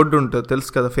పైన రోడ్డు ఉంటుంది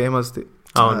తెలుసు కదా, ఫేమస్ది,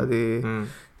 అది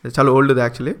చాలా ఓల్డ్ది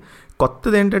యాక్చువల్లీ.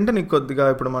 కొత్తది ఏంటంటే నీకు కొద్దిగా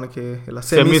ఇప్పుడు మనకి ఇలా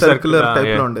సెమీ సర్క్యులర్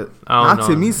టైప్లో ఉండేది. నాకు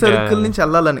సెమీ సర్కిల్ నుంచి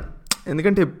వెళ్ళాలని,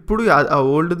 ఎందుకంటే ఎప్పుడు ఆ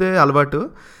ఓల్డ్దే అలవాటు.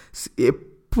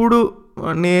 ఎప్పుడు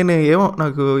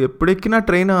నాకు ఎప్పుడు ఎక్కినా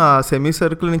ట్రైన్ ఆ సెమీ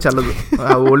సర్కిల్ నుంచి వెళ్ళదు,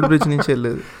 ఆ ఓల్డ్ బ్రిడ్జ్ నుంచి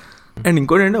వెళ్ళేది. అండ్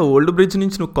ఇంకోటి ఏంటి, ఆ ఓల్డ్ బ్రిడ్జ్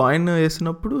నుంచి నువ్వు కాయిన్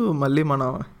వేసినప్పుడు మళ్ళీ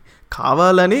మనం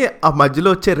కావాలని ఆ మధ్యలో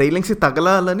వచ్చే రైలింగ్స్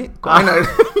తగలాలని కాయిన్.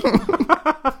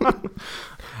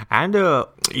 అండ్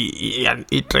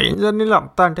ఈ ట్రైన్ జర్నీలో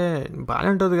అంతా అంటే బాగానే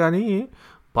ఉంటుంది, కానీ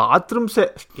బాత్రూమ్సే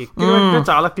ఎక్కిన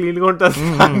చాలా క్లీన్గా ఉంటుంది.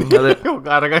 ఒక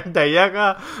అరగంట అయ్యాక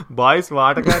బాయ్స్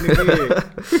వాడకానికి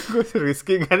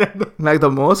రిస్కీగానే. నాకు ద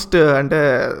మోస్ట్ అంటే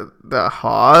ద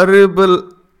హారిబుల్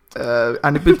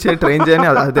అనిపించే ట్రైన్ జర్నీ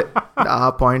అదే, ఆ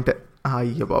పాయింట్.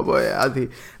 అయ్య బాబోయ్, అది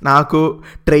నాకు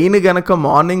ట్రైన్ గనక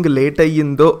మార్నింగ్ లేట్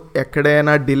అయ్యిందో,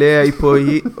 ఎక్కడైనా డిలే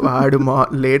అయిపోయి వాడు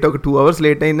లేట్ ఒక 2 hours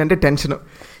లేట్ అయిందంటే టెన్షన్,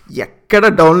 ఎక్కడ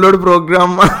డౌన్లోడ్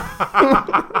ప్రోగ్రామ్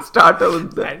స్టార్ట్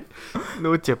అవుతుంది.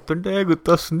 నువ్వు చెప్తుంటే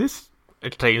గుర్తొస్తుంది,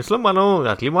 ట్రైన్స్లో మనం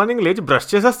అర్లీ మార్నింగ్ లేచి బ్రష్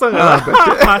చేసేస్తాం కదా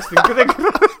సింక్ దగ్గర.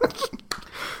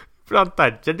 ఇప్పుడు అంత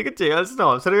అర్జెంట్గా చేయాల్సిన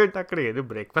అవసరం ఏంటి, అక్కడ ఏది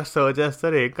బ్రేక్ఫాస్ట్ సర్వ్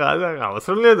చేస్తారు, ఏం కాదు,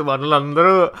 అవసరం లేదు.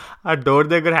 మనలందరూ ఆ డోర్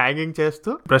దగ్గర హ్యాంగింగ్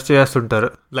చేస్తూ బ్రష్ చేస్తుంటారు,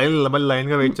 మళ్ళీ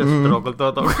లైన్గా వెయిట్ చేస్తుంటారు ఒకరితో.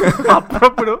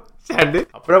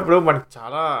 అప్పుడప్పుడు మనకి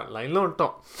చాలా లైన్లో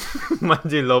ఉంటాం,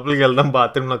 మంచి లోపలికి వెళ్దాం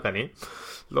బాత్రూంలో, కానీ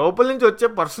లోపల నుంచి వచ్చే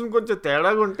పర్సన్ కొంచెం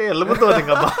తేడాగా ఉంటే వెళ్ళిపోతుంది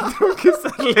ఇంకా బాత్రూమ్కి.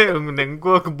 సర్లే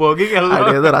ఇంకొక భోగికి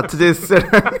వెళ్ళాలి, ఏదో రచ్చ చేస్తాడు,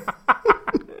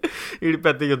 వీడు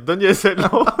పెద్ద యుద్ధం చేశాడు.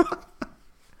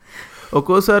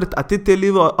 ఒక్కోసారి అతి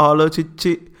తెలివి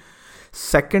ఆలోచించి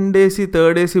second AC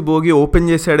third AC Bhogi open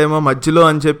చేశాడేమో మధ్యలో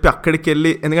అని చెప్పి అక్కడికి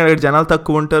వెళ్ళి, ఎందుకంటే అక్కడ జనాలు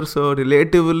తక్కువ ఉంటారు, సో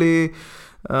రిలేటివ్లీ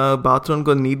బాత్రూమ్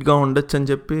కొంచెం నీట్గా ఉండొచ్చు అని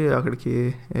చెప్పి అక్కడికి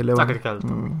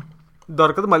వెళ్తాం.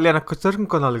 దొరకదు, మళ్ళీ వెనక్కి వచ్చారు,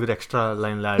 ఇంకో 4 ఎక్స్ట్రా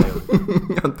లైన్లు ఆడే.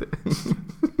 అంతే.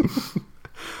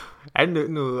 అండ్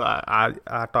నువ్వు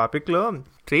ఆ టాపిక్లో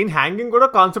ట్రైన్ హ్యాంగింగ్ కూడా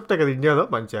కాన్సెప్టే కదా ఇండియాలో,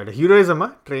 మంచిగా హీరోయిజమా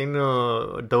ట్రైన్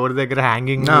డోర్ దగ్గర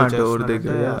హ్యాంగింగ్ డోర్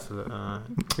దగ్గర అసలు.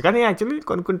 కానీ యాక్చువల్లీ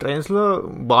కొన్ని ట్రైన్స్లో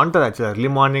బాగుంటుంది యాక్చువల్లీ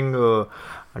ఎర్లీ మార్నింగ్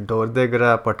డోర్ దగ్గర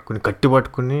కట్టి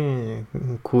పట్టుకుని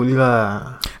కూల్గా.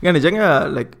 ఇంకా నిజంగా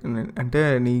లైక్ అంటే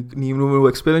నువ్వు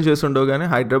ఎక్స్పీరియన్స్ చేసి ఉండవు, కానీ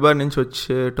హైదరాబాద్ నుంచి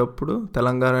వచ్చేటప్పుడు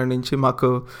తెలంగాణ నుంచి మాకు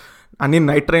అన్ని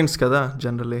నైట్ ట్రైన్స్ కదా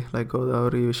జనరలీ, లైక్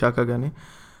గోదావరి విశాఖ. కానీ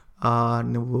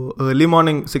నువ్వు ఎర్లీ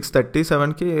మార్నింగ్ 6:30,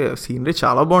 7కి సీనరీ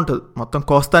చాలా బాగుంటుంది. మొత్తం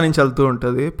కోస్తా నుంచి వెళ్తూ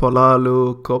ఉంటుంది, పొలాలు,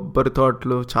 కొబ్బరి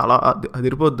తోటలు, చాలా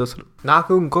అదిరిపోద్ది అసలు.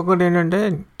 నాకు ఇంకొకటి ఏంటంటే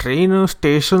ట్రైన్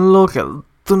స్టేషన్లోకి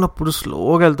వెళ్తున్నప్పుడు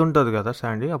స్లోగా వెళ్తుంటుంది కదా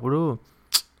శాండీ, అప్పుడు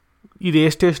ఇది ఏ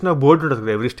స్టేషన్ బోర్డు ఉంటుంది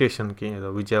కదా ఎవ్రీ స్టేషన్కి, ఏదో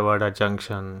విజయవాడ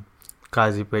జంక్షన్,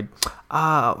 కాజీపేట్, ఆ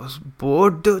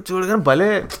బోర్డు చూడగానే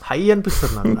భలే హై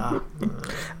అనిపిస్తుంది నాకు.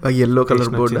 Yellow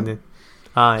colour board,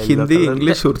 Hindi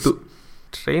English Urdu.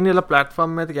 Train ఇలా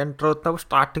ప్లాట్ఫామ్ మీదకి ఎంటర్ అవుతున్నప్పుడు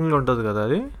స్టార్టింగ్లో ఉంటుంది కదా,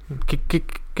 అది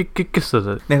కిక్ ఇస్తుంది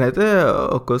అది. నేనైతే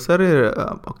ఒక్కోసారి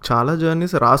చాలా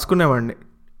జర్నీస్ రాసుకునేవాడిని,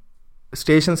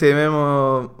 స్టేషన్స్ ఏమేమి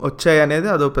వచ్చాయి అనేది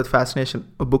అదో పెద్ద ఫ్యాసినేషన్,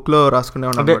 బుక్లో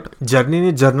రాసుకునేవాడు అనమాట.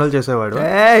 జర్నీని జర్నల్ చేసేవాడు.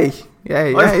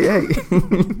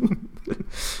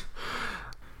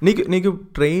 నీకు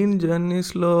ట్రైన్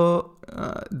జర్నీస్లో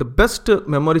ద బెస్ట్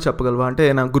మెమొరీ చెప్పగలవా? అంటే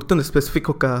నాకు గుర్తుంది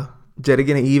స్పెసిఫిక్ ఒక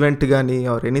జరిగిన ఈవెంట్ కానీ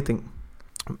ఆర్ ఎనీథింగ్.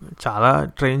 చాలా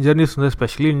ట్రైన్ జర్నీస్ ఉంది,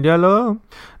 ఎస్పెషల్లీ ఇండియాలో.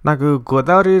 నాకు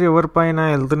గోదావరి రివర్ పైన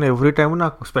వెళ్తున్న ఎవ్రీ టైం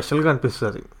నాకు స్పెషల్గా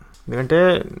అనిపిస్తుంది. ఎందుకంటే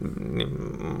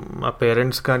మా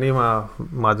పేరెంట్స్ కానీ మా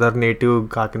mother native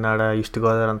Kakinada, east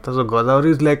Godavari అంతా. So Godavari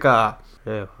is like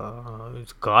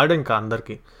god ఇంకా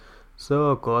అందరికీ. సో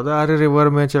గోదావరి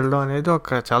రివర్ మీద వెళ్ళడం అనేది ఒక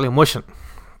చాలా ఎమోషన్.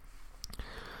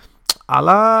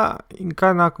 అలా ఇంకా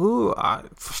నాకు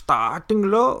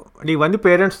స్టార్టింగ్లో ఇవన్నీ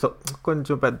పేరెంట్స్తో,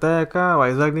 కొంచెం పెద్దయ్యాక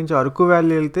వైజాగ్ నుంచి అరకు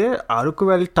వ్యాలీ వెళ్తే అరకు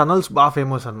వ్యాలీ టనల్స్ బాగా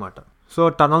ఫేమస్ అనమాట. సో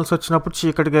టనల్స్ వచ్చినప్పుడు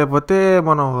చీకటికి అయిపోతే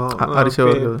మనం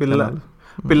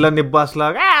పిల్ల నిబ్బాస్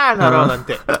లాగా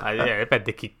అంతే, అదే పెద్ద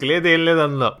కిక్ లేదు ఏం లేదు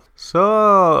అందులో. సో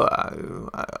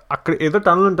అక్కడ ఏదో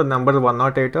టనల్ ఉంటుంది, నెంబర్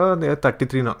 108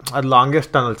 33, అది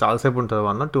లాంగెస్ట్ టనల్, చాలాసేపు ఉంటుంది,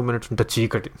 1 or 2 minutes ఉంటుంది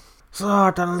చీకటి. సో ఆ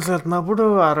టనల్స్ వెళ్తున్నప్పుడు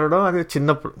అరవడం, అది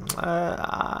చిన్నప్పుడు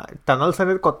టనల్స్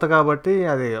అనేది కొత్త కాబట్టి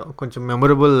అది కొంచెం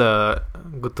మెమొరబుల్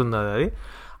గుర్తుంది అది.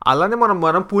 అలానే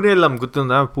మనం పూణే వెళ్ళాం,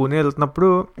 గుర్తుందా? పూణే వెళ్తున్నప్పుడు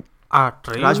ఆ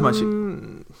ట్రైన్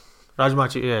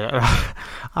రాజ్మాచి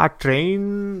ఆ ట్రైన్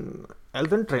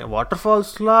వెళ్తాను, ట్రైన్ వాటర్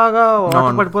ఫాల్స్ లాగా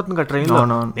వాటర్ పడిపోతుంది కదా ట్రైన్లో.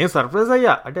 నేను సర్ప్రైజ్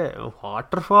అయ్యా, అంటే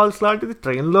వాటర్ ఫాల్స్ లాంటిది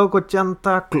ట్రైన్లోకి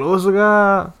వచ్చేంత క్లోజ్గా.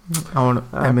 అవును,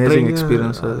 అమేజింగ్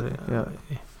ఎక్స్పీరియన్స్.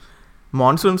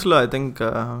 మాన్సూన్స్లో ఐ థింక్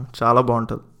చాలా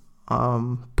బాగుంటుంది.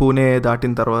 పూణే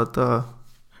దాటిన తర్వాత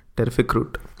టెరిఫిక్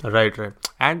రూట్. రైట్.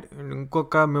 అండ్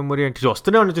ఇంకొక మెమొరీ ఏంటి,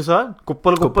 వస్తూనే ఉండొచ్చు సార్,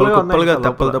 కుప్పలుగా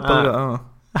తప్పలుగా.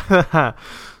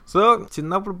 సో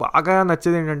చిన్నప్పుడు బాగా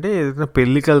నచ్చేది ఏంటంటే ఏదైనా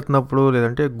పెళ్ళికి వెళ్తున్నప్పుడు,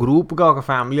 లేదంటే గ్రూప్గా ఒక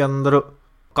ఫ్యామిలీ అందరూ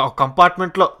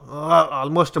కంపార్ట్మెంట్లో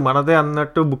ఆల్మోస్ట్ మనదే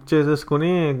అన్నట్టు బుక్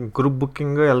చేసేసుకుని గ్రూప్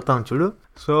బుకింగ్ వెళ్తాం చూడు.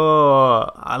 సో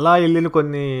అలా వెళ్ళిన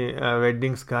కొన్ని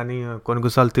వెడ్డింగ్స్ కానీ,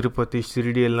 కొన్నిసార్లు తిరుపతి,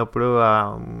 షిరిడి వెళ్ళినప్పుడు ఆ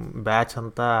బ్యాచ్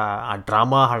అంతా ఆ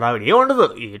డ్రామా హడావిడి ఏముండదు,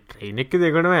 ఈ ట్రైన్ ఎక్కి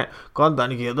దిగడమే. కానీ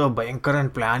దానికి ఏదో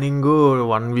భయంకరమైన ప్లానింగు,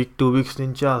 1 week 2 weeks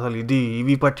నుంచి అసలు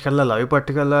ఇవి పట్టుకెళ్ళాలి, అవి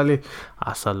పట్టుకెళ్ళాలి.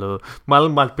 అసలు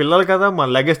మళ్ళీ పిల్లలు కదా, మన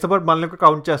లగేజ్తో పాటు మనల్ని కూడా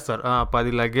కౌంట్ చేస్తారు.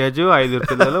 10 లగేజ్, 5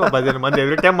 పిల్లలు, 15 మంది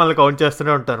ఎవ్రీ టైం మనల్ని కౌంట్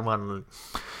చేస్తూనే ఉంటారు మనల్ని.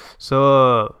 సో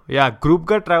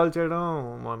గ్రూప్గా ట్రావెల్ చేయడం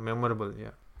మెమొరబుల్.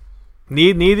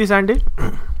 నీది సండి?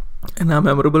 నా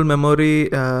మెమొరబుల్ మెమొరీ,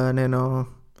 నేను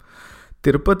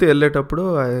తిరుపతి వెళ్ళేటప్పుడు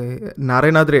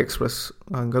నారాయణాద్రి ఎక్స్ప్రెస్,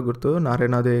 ఇంకా గుర్తు,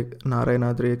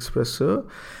 నారాయణాద్రి ఎక్స్ప్రెస్.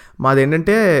 మాది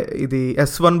ఏంటంటే ఇది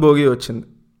S1 బోగి వచ్చింది,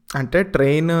 అంటే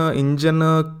ట్రైన్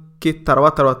ఇంజన్కి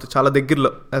తర్వాత చాలా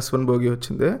దగ్గరలో S1 బోగి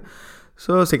వచ్చింది.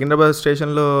 సో సికింద్రాబాద్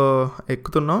స్టేషన్లో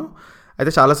ఎక్కుతున్నాం,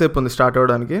 అయితే చాలాసేపు ఉంది స్టార్ట్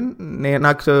అవ్వడానికి.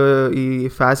 నాకు ఈ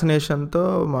ఫ్యాసినేషన్తో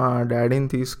మా డాడీని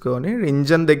తీసుకొని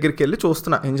ఇంజన్ దగ్గరికి వెళ్ళి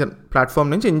చూస్తున్నా, ఇంజన్ ప్లాట్ఫామ్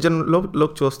నుంచి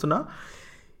ఇంజన్లోకి చూస్తున్నా.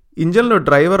 ఇంజన్లో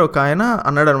డ్రైవర్ ఒక ఆయన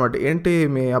అన్నాడు అనమాట, ఏంటి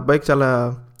మీ అబ్బాయికి చాలా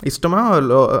ఇష్టమా,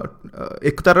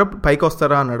 ఎక్కుతారా, పైకి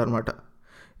వస్తారా అన్నాడు అనమాట.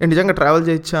 నిజంగా ట్రావెల్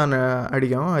చేయొచ్చా అని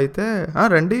అడిగాము. అయితే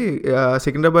రండి,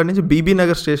 సికింద్రాబాద్ నుంచి బీబీ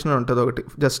నగర్ స్టేషన్ ఉంటుంది ఒకటి,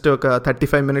 జస్ట్ ఒక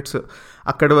 35 minutes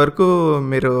అక్కడి వరకు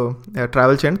మీరు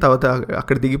ట్రావెల్ చేయండి, తర్వాత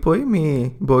అక్కడ దిగిపోయి మీ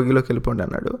భోగిలోకి వెళ్ళిపోండి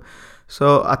అన్నాడు. సో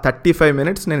ఆ 35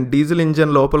 minutes నేను డీజిల్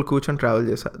ఇంజన్ లోపల కూర్చొని ట్రావెల్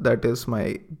చేశాను. That is my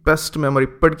best memory,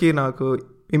 ఇప్పటికీ నాకు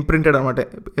ఇంప్రింటెడ్ అనమాట.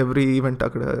 ఎవ్రీ ఈవెంట్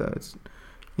అక్కడ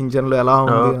ఇంజన్లో ఎలా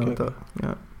ఉంది అంత.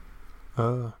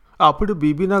 అప్పుడు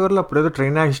బీబీ నగర్లో అప్పుడు ఏదో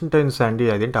ట్రైన్ యాక్సిడెంట్ అయింది సండి,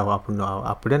 అదేంటి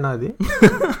అప్పుడే నాది?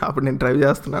 అప్పుడు నేను డ్రైవ్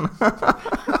చేస్తున్నాను.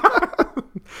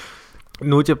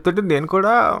 నువ్వు చెప్తుంటే నేను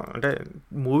కూడా అంటే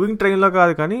మూవింగ్ ట్రైన్లో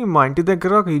కాదు కానీ మా ఇంటి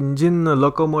దగ్గర ఒక ఇంజిన్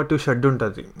లోకోమోటివ్ షెడ్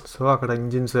ఉంటుంది. సో అక్కడ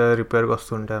ఇంజిన్స్ రిపేర్కి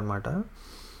వస్తుంటాయి అనమాట.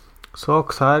 సో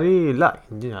ఒకసారి ఇలా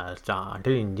ఇంజిన్ అంటే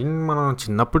ఇంజిన్ మనం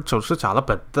చిన్నప్పుడు చూస్తే చాలా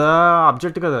పెద్ద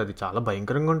ఆబ్జెక్ట్ కదా, అది చాలా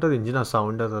భయంకరంగా ఉంటుంది ఇంజిన్, ఆ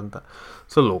సౌండ్ అదంతా.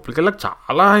 సో లోపలికి వెళ్ళాక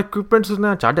చాలా ఎక్విప్మెంట్స్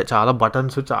ఉన్నాయి, అంటే చాలా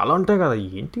బటన్స్ చాలా ఉంటాయి కదా.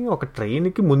 ఏంటి ఒక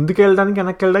ట్రైన్కి ముందుకు వెళ్ళడానికి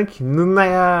వెనక్కి వెళ్ళడానికి కింద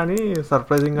ఉన్నాయా అని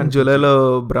సర్ప్రైజింగ్. అని జూలైలో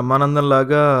బ్రహ్మానందం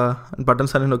లాగా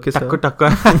బటన్స్ అన్ని నొక్కి తక్కువ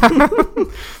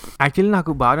యాక్చువల్లీ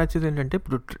నాకు బాగా నచ్చేది ఏంటంటే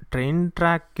ఇప్పుడు ట్రైన్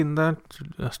ట్రాక్ కింద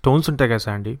స్టోన్స్ ఉంటాయి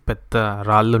కదా అండి, పెద్ద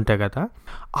రాళ్ళు ఉంటాయి కదా,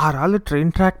 ఆ రాళ్ళు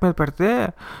ట్రైన్ ట్రాక్ మీద పెడితే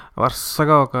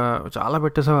వరుసగా చాలా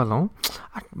పెట్టేసేవాళ్ళం.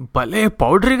 భలే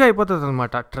పౌడరీగా అయిపోతుంది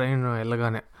అనమాట ట్రైన్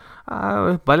వెళ్ళగానే.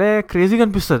 భలే క్రేజీగా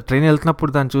అనిపిస్తుంది ట్రైన్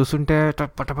వెళ్తున్నప్పుడు, దాన్ని చూస్తుంటే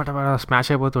పట స్మాష్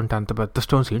అయిపోతుంటాయి అంత పెద్ద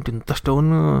స్టోన్స్. ఏంటి ఇంత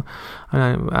స్టోన్,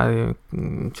 అది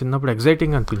చిన్నప్పుడు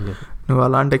ఎగ్జైటింగ్ అనిపించింది. నువ్వు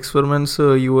అలాంటి ఎక్స్పెరిమెంట్స్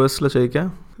యూఎస్లో చేయక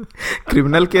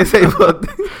క్రిమినల్ కేసు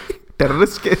అయిపోద్ది,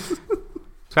 టెర్రరిస్ట్ కేసు.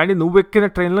 అండి నువ్వు ఎక్కిన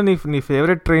ట్రైన్లో నీ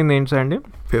ఫేవరెట్ ట్రైన్ ఏంటి అండి?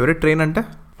 ఫేవరెట్ ట్రైన్ అంటే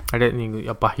అంటే నీకు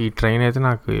అబ్బా ఈ ట్రైన్ అయితే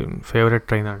నాకు ఫేవరెట్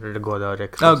ట్రైన్ అంటే గోదావరి.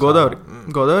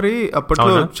 గోదావరి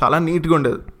అప్పట్లో చాలా నీట్గా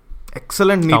ఉండేది,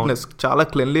 ఎక్సలెంట్ నీట్నెస్, చాలా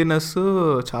క్లెన్లీనెస్,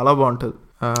 చాలా బాగుంటుంది.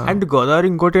 అండ్ గోదావరి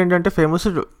ఇంకోటి ఏంటంటే ఫేమస్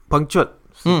పంక్చువల్,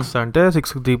 6 అంటే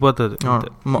 6కి దిగిపోతుంది.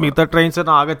 మిగతా ట్రైన్స్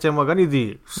అయితే ఆగచ్చేమో కానీ ఇది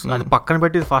అది పక్కన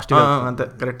పెట్టి ఫాస్ట్ అంతే.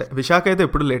 కరెక్ట్. విశాఖ అయితే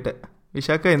ఎప్పుడు లేటే.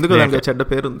 విశాఖ ఎందుకు చెడ్డ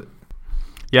పేరుంది.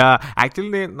 యా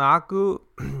యాక్చువల్లీ నాకు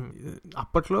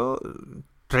అప్పట్లో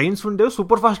ట్రైన్స్ ఉండేవి,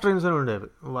 సూపర్ ఫాస్ట్ ట్రైన్స్ అని ఉండేవి.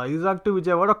 వైజాగ్ టు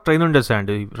విజయవాడ ఒక ట్రైన్ ఉండేది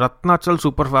అండి, రత్నాచల్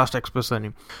సూపర్ ఫాస్ట్ ఎక్స్ప్రెస్ అని.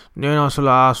 నేను అసలు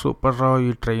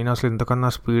ఈ ట్రైన్ అసలు ఇంతకన్నా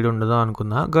స్పీడ్ ఉండదా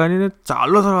అనుకున్నా. కానీ నేను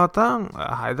చాలా తర్వాత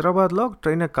హైదరాబాద్లో ఒక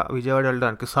ట్రైన్ ఎక్కా విజయవాడ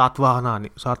వెళ్ళడానికి,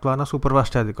 సాత్వాహన సూపర్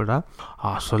ఫాస్ట్ అది కూడా.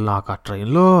 అసలు నాకు ఆ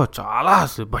ట్రైన్లో చాలా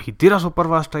ఇదిరా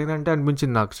సూపర్ ఫాస్ట్ ట్రైన్ అంటే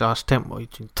అనిపించింది నాకు ఫస్ట్ టైం,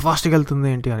 ఇంత ఫాస్ట్గా వెళ్తుంది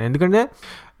ఏంటి అని. ఎందుకంటే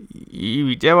ఈ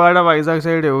Vijayawada Vizag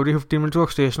side every 15 minutes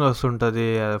ఒక స్టేషన్ వస్తుంటుంది,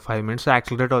 5 minutes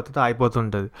యాక్సిలరేట్ అవుతుంది,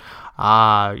 అయిపోతుంటుంది.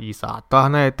 ఈ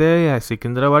సాత్వాహన అయితే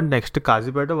సికింద్రాబాద్ నెక్స్ట్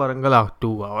కాజీపేట వరంగల్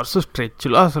 2 hours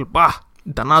స్ట్రెచ్లో అసలు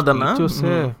దనా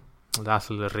చూస్తే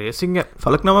అసలు రేసింగే.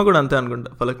 ఫలక్నామా కూడా అంతే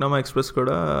అనుకుంటా. ఫలక్నామా ఎక్స్ప్రెస్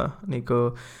కూడా నీకు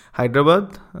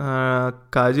హైదరాబాద్,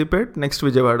 కాజీపేట్, నెక్స్ట్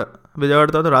విజయవాడ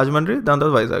తర్వాత రాజమండ్రి, దాని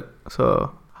తర్వాత వైజాగ్. సో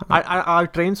ఆ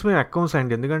ట్రైన్స్ మేము ఎక్కమ్స్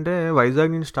అండి, ఎందుకంటే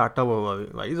వైజాగ్ నుంచి స్టార్ట్ అవ్వవు అవి.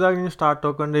 వైజాగ్ నుంచి స్టార్ట్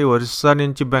అవ్వకుండా ఒరిస్సా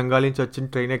నుంచి బెంగాల్ నుంచి వచ్చిన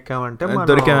ట్రైన్ ఎక్కామంటే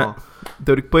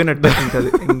దొరికిపోయినట్టు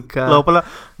ఇంకా లోపల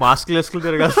మాస్క్లు వేసుకుని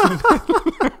తిరగాల్సింది.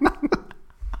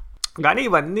 కానీ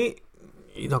ఇవన్నీ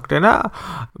ఇదొకటైనా.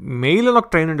 మెయిల్ అని ఒక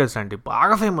ట్రైన్ ఉండేది అండి,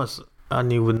 బాగా ఫేమస్.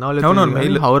 నీవు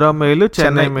విన్నావు? Howrah mail,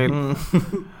 Chennai mail.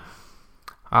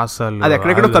 అసలు అది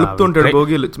ఎక్కడెక్కడ కలుపుతుంటాడు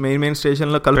బోగీలు, మెయిన్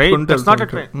స్టేషన్ లో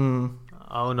కలుపుతుంటాడు.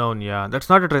 అవునవును, yeah that's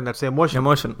not a train, that's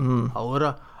emotion.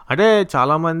 Howrah అంటే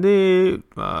చాలామంది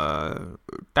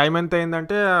టైం ఎంత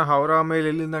అయిందంటే హౌరా మెయిల్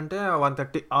వెళ్ళిందంటే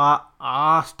 1:30 ఆ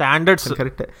స్టాండర్డ్స్.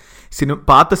 కరెక్టే.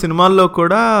 పాత సినిమాల్లో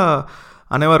కూడా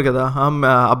అనేవారు కదా,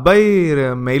 అబ్బాయి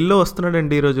మెయిల్లో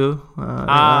వస్తున్నాడండి ఈరోజు,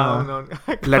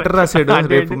 లెటర్ రాసాడు,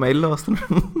 రేపు మెయిల్లో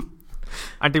వస్తున్నాడు.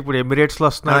 అంటే ఇప్పుడు ఎమిరేట్స్లో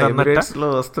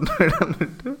వస్తున్నాడు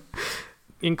అన్నట్టు.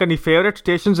 ఇంకా నీ ఫేవరెట్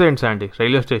స్టేషన్స్ ఏంటి అండి?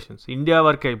 రైల్వే స్టేషన్స్ ఇండియా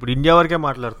వరకే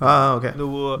మాట్లాడుతున్నా.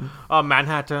 నువ్వు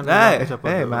మ్యాన్హాటన్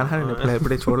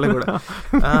ఎప్పుడే చూడలే కూడా.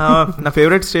 నా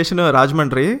favourite station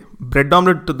Rajahmundry. Bread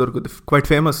omelette దొరుకుతుంది, క్వైట్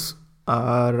ఫేమస్.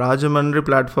 రాజమండ్రి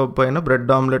ప్లాట్ఫామ్ పైన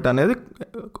బ్రెడ్ ఆమ్లెట్ అనేది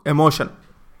ఎమోషన్,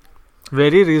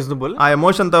 వెరీ రీజనబుల్. ఆ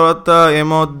ఎమోషన్ తర్వాత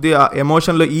ఏమవుద్ది, ఆ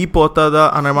ఎమోషన్లో పోతుందా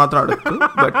అని మాత్రం అడుగుతుంది,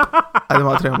 బట్ అది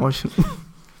మాత్రం ఎమోషన్.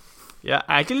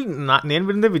 యాక్చువల్లీ నేను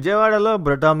విన్నది విజయవాడలో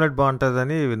బ్రెడ్ ఆమ్లెట్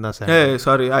బాగుంటుందని విన్నా sir.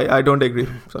 Sorry, I don't agree,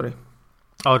 sorry.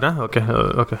 అవునా? Okay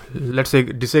let's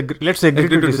disagree.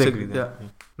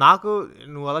 నాకు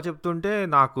నువ్వు అలా చెప్తుంటే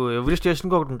నాకు ఎవ్రీ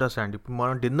స్టేషన్కి ఒకటి ఉంటుంది సార్. ఇప్పుడు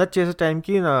మనం డిన్నర్ చేసే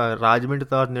టైంకి రాజమండ్రి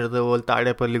తర్వాత నిడదవోలు,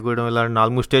 తాడేపల్లిగూడెం ఇలా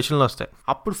 4 స్టేషన్లు వస్తాయి.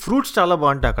 అప్పుడు ఫ్రూట్స్ చాలా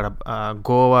బాగుంటాయి అక్కడ.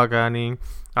 గోవా కానీ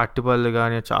అట్టిపల్లి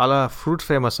కానీ చాలా ఫ్రూట్స్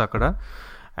ఫేమస్ అక్కడ.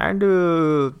 అండ్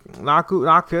నాకు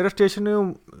ఫేవరెట్ స్టేషన్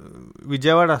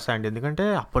విజయవాడ వస్తాయండి, ఎందుకంటే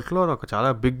అప్పట్లో ఒక చాలా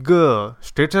బిగ్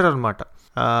స్ట్రెచర్ అనమాట,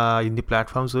 ఇన్ని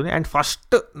ప్లాట్ఫామ్స్. అండ్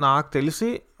ఫస్ట్ నాకు తెలిసి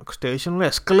ఒక స్టేషన్లో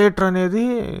ఎస్కలేటర్ అనేది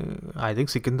ఐ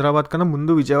థింక్ సికింద్రాబాద్ కన్నా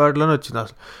ముందు విజయవాడలోనే వచ్చింది.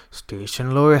 అసలు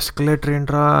స్టేషన్లో ఎస్కలేటర్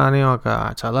ఏంట్రా అని ఒక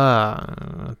చాలా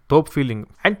తోప్ ఫీలింగ్.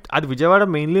 అండ్ అది విజయవాడ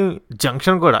మెయిన్లీ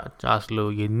జంక్షన్ కూడా. అసలు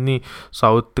ఎన్ని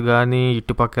సౌత్ కానీ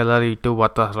ఇటుపక్క వెళ్ళాలి, ఇటు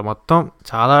అసలు మొత్తం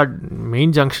చాలా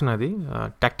మెయిన్ జంక్షన్ అది.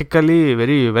 Tactically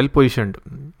very well positioned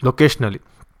లొకేషనలీ.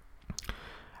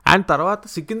 And తర్వాత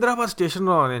సికింద్రాబాద్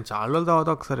స్టేషన్లో నేను చాలా రోజుల తర్వాత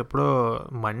ఒకసారి ఎప్పుడో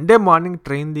మండే మార్నింగ్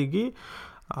ట్రైన్ దిగి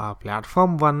ఆ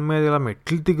ప్లాట్ఫామ్ 1 మీద ఇలా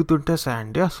మెట్లు దిగుతుంటే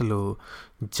శాండీ అసలు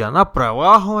జన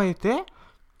ప్రవాహం అయితే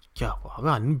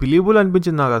బాగా అన్బిలీవబుల్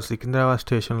అనిపించింది నాకు అసలు సికింద్రాబాద్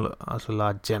స్టేషన్లో. అసలు ఆ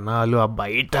జనాలు, ఆ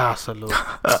బయట అసలు.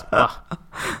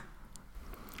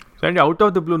 And out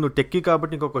of the blue, నువ్వు టెక్కీ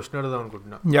కాబట్టి ఇంకో క్వశ్చన్ అడుగుదాం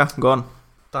అనుకుంటున్నా. గోన్.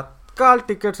 తత్కాల్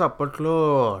టికెట్స్ అప్పట్లో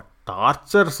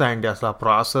టార్చర్స్ అండి అసలు ఆ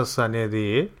ప్రాసెస్ అనేది.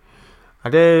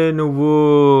 అంటే నువ్వు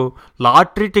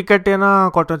లాటరీ టికెట్ అయినా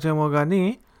కొట్టచ్చేమో కానీ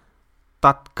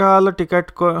తత్కాల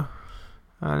టికెట్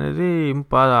అనేది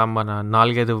మన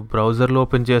 4-5 బ్రౌజర్లు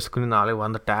ఓపెన్ చేసుకుని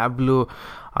 400 ట్యాబ్లు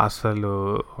అసలు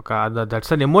ఒక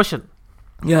that's an emotion.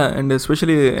 And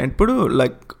especially ఎప్పుడు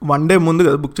లైక్ 1 day ముందు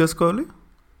కదా బుక్ చేసుకోవాలి,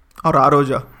 ఆ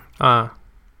రోజా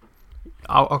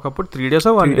ఒకప్పుడు 3 days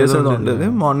ఉండేది.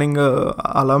 మార్నింగ్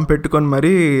అలారం పెట్టుకొని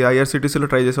మరీ ఐఆర్సిటీసీలో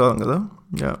ట్రై చేసేవాళ్ళం కదా.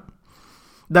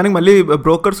 దానికి మళ్ళీ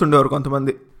బ్రోకర్స్ ఉండేవారు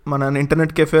కొంతమంది. మన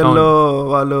ఇంటర్నెట్ కెఫేల్లో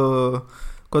వాళ్ళు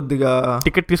కొద్దిగా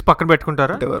టికెట్ తీసి పక్కన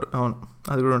పెట్టుకుంటారు. అవును,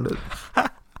 అది కూడా ఉండేది.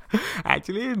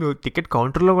 యాక్చువల్లీ నువ్వు టికెట్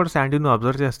కౌంటర్లో కూడా శాండీ నువ్వు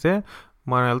అబ్జర్వ్ చేస్తే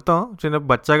మనం వెళ్తాం, చిన్న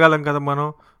బచ్చగాలం కదా మనం,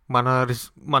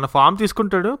 మన ఫామ్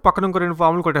తీసుకుంటాడు, పక్కన ఇంకో 2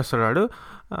 ఫామ్లు కొట్టేస్తాడు వాడు,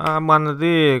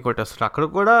 మనది కొట్టేస్తాడు. అక్కడ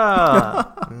కూడా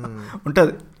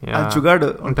ఉంటుంది చుగాడు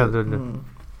ఉంటుంది.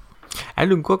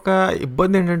 అండ్ ఇంకొక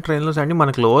ఇబ్బంది ఏంటంటే ట్రైన్లో అండి,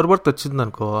 మనకు లోవర్ బర్త్ వచ్చింది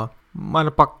అనుకో, మన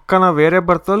పక్కన వేరే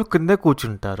బర్త్ వాళ్ళు కిందే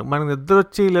కూర్చుంటారు. మనకు నిద్ర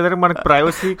వచ్చి లేదంటే మనకు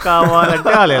ప్రైవసీ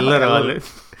కావాలంటే వాళ్ళు వెళ్ళరు. వాళ్ళు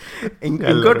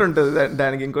ఇంకోటి ఉంటుంది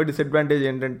దానికి. ఇంకో డిసడ్వాంటేజ్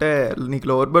ఏంటంటే నీకు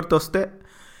లోవర్ బర్త్ వస్తే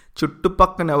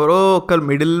చుట్టుపక్కన ఎవరో ఒక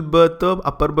మిడిల్ బర్త్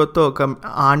అప్పర్ బర్త్ ఒక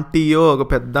ఆంటీయో ఒక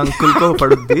పెద్ద అంకుల్కో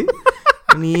పడుద్ది,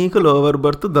 నీకు లోవర్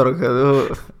బర్త్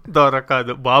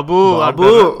దొరకదు బాబు.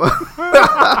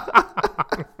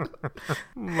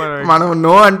 మనం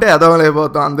నో అంటే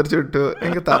ఎదవలైపోతాం అందరి చుట్టూ.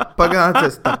 ఇంకా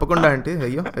తప్పకుండా అంటే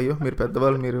అయ్యో మీరు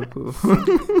పెద్దవాళ్ళు మీరు.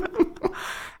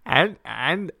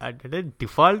 అండ్ అంటే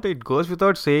default it goes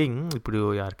without saying, ఇప్పుడు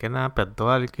ఎవరికైనా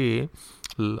పెద్దవాళ్ళకి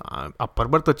అప్పర్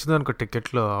బర్త్ వచ్చింది అనుకో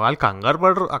టికెట్లో, వాళ్ళకి కంగారు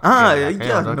పడరు.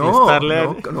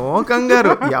 నో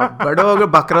కంగారు, ఎవ్వడో ఒక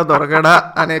బక్రా దొరకడా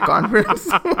అనే కాన్ఫిడెన్స్.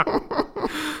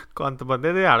 కొంతమంది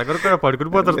అది అడగరు కూడా,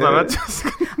 పడుకుని పోతారు తర్వాత.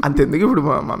 అంతెందుకు ఇప్పుడు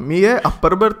మా మమ్మీయే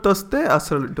అప్పర్ బర్త్ వస్తే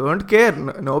అసలు డోంట్ కేర్,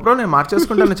 నో ప్రాబ్లం, నేను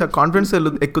మార్చేసుకుంటాను, చాలా కాన్ఫిడెన్స్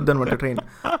ఎక్కుద్ది అనమాట ట్రైన్.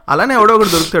 అలానే ఎవడో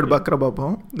ఒకటి దొరుకుతాడు బక్రా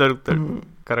పాపం, దొరుకుతాడు.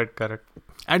 కరెక్ట్.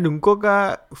 అండ్ ఇంకొక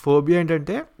ఫోబియా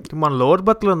ఏంటంటే, మన లోవర్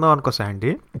బర్త్లో ఉందాం అనుకో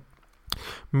శాండీ,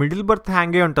 మిడిల్ బర్త్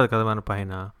హ్యాంగ్ అయి ఉంటుంది కదా మన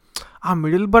పైన, ఆ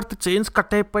మిడిల్ బర్త్ చైన్స్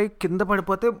కట్ అయిపోయి కింద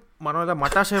పడిపోతే మనం ఇలా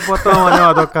మటాష్ అయిపోతాం అని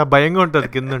అదొక భయంగా ఉంటుంది.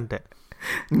 కింద ఉంటే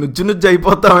నుజ్జు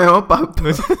అయిపోతామేమో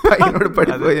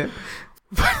పడిపోయా,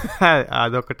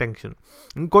 అదొక టెన్షన్.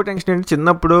 ఇంకో టెన్షన్ ఏంటి,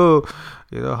 చిన్నప్పుడు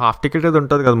ఏదో హాఫ్ టికెట్ ఏదో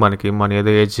ఉంటుంది కదా మనకి, మన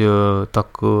ఏదో ఏజ్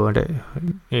తక్కువ అంటే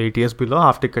 8 years బిలో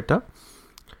హాఫ్ టికెట్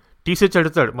తీసేసి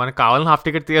అడుగుతాడు, మనకు కావాలని హాఫ్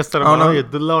టికెట్ తీసేస్తారు, మనం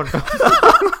ఎద్దుల్లో ఉంటాం.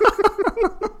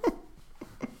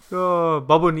 సో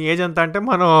బాబు నీ ఏజ్ ఎంత అంటే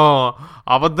మనం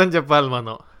అబద్ధం చెప్పాలి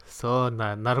మనం. So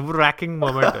nerve racking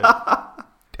moment.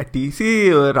 TC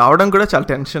రావడం కూడా చాలా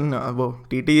టెన్షన్. అబ్బో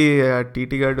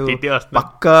టీటీ గాడు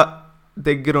పక్క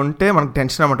దగ్గర ఉంటే మనకు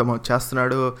టెన్షన్ అన్నమాట,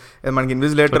 వచ్చేస్తున్నాడు, మనకి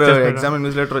ఇన్విజిలేటర్ ఎగ్జామ్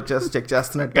ఇన్విజిలేటర్ వచ్చేసి చెక్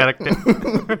చేస్తున్నట్టు. కరెక్ట్.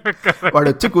 వాడు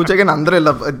వచ్చి కూర్చోగానే అందరూ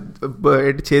ఇలా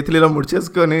చేతులు ఇలా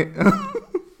ముడిచేసుకొని.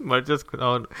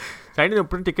 అవును. సైడ్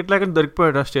ఎప్పుడు టికెట్ లేకుండా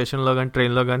దొరికిపోయాడు స్టేషన్లో కానీ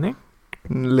ట్రైన్లో కానీ?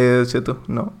 లేదు చేతు,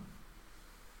 నో.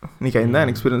 నీకైందా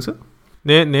ఎక్స్పీరియన్స్?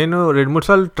 నేను 2-3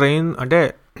 సార్లు ట్రైన్ అంటే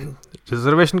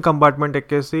రిజర్వేషన్ కంపార్ట్మెంట్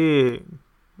ఎక్కేసి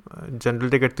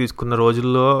జనరల్ టికెట్ తీసుకున్న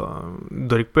రోజుల్లో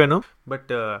దొరికిపోయాను.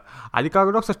 బట్ అది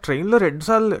కాకుండా ఒకసారి ట్రైన్లో 2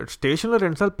 సార్లు, స్టేషన్లో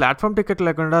 2 సార్లు ప్లాట్ఫామ్ టికెట్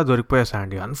లేకుండా దొరికిపోయేసా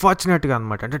అండి, అన్ఫార్చునేట్గా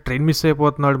అనమాట. అంటే ట్రైన్ మిస్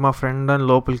అయిపోతున్నాడు మా ఫ్రెండ్ అని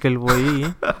లోపలికి వెళ్ళిపోయి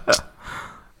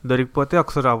దొరికిపోతే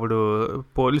ఒకసారి అప్పుడు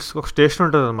పోలీస్ ఒక స్టేషన్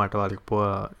ఉంటుంది అనమాట వాళ్ళకి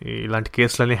ఇలాంటి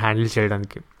కేసులన్నీ హ్యాండిల్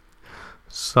చేయడానికి.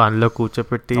 సో అందులో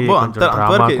కూర్చోపెట్టి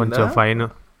కొంచెం ఫైన్.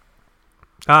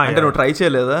 అంటే నువ్వు ట్రై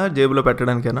చేయలేదా జేబులో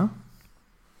పెట్టడానికేనా?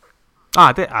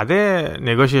 అదే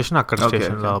నెగోషియేషన్ అక్కడ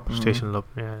స్టేషన్లో.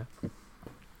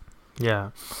 యా,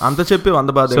 అంత చెప్పి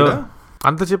 100 బాధ,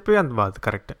 అంత చెప్పి అంత బాధ,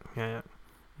 కరెక్ట్.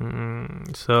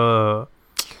 సో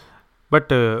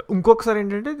బట్ ఇంకొకసారి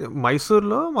ఏంటంటే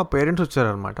మైసూర్లో మా పేరెంట్స్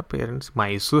వచ్చారనమాట.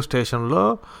 మైసూర్ స్టేషన్లో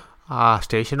ఆ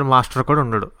స్టేషన్ మాస్టర్ కూడా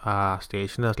ఉండడు, ఆ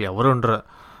స్టేషన్ అసలు ఎవరు ఉండరు,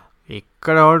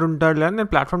 ఎక్కడ ఎవడు ఉంటాడులే అని నేను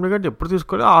ప్లాట్ఫామ్ టికెట్ ఎప్పుడు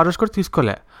తీసుకోలే, ఆ రోజు కూడా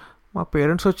తీసుకోలే. మా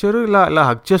పేరెంట్స్ వచ్చారు, ఇలా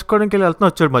హగ్ చేసుకోవడానికి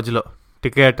వచ్చాడు మధ్యలో,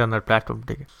 టికెట్ అన్నాడు, ప్లాట్ఫామ్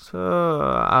టికెట్. సో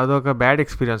అదొక బ్యాడ్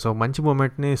ఎక్స్పీరియన్స్, ఒక మంచి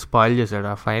మూమెంట్ని స్పాయిల్ చేశాడు.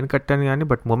 ఆ ఫైన్ కట్టాను కానీ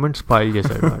బట్ మూమెంట్ స్పాయిల్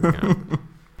చేశాడు.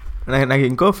 నాకు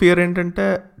ఇంకో ఫియర్ ఏంటంటే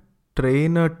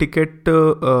ట్రైన్ టికెట్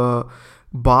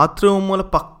బాత్రూముల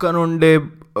పక్కన ఉండే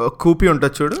కూపీ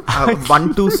ఉంటుంది చూడు, 1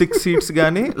 to 6 seats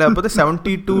కానీ లేకపోతే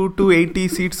 72 to 80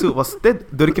 seats వస్తే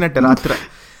దొరికినట్టే రాత్రి.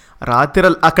 రాత్రి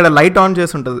అక్కడ లైట్ ఆన్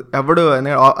చేసి ఉంటుంది, ఎవడు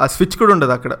ఆ స్విచ్ కూడా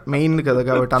ఉండదు అక్కడ, మెయిన్ కదా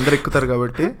కాబట్టి అందరు ఎక్కుతారు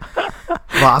కాబట్టి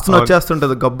వాసన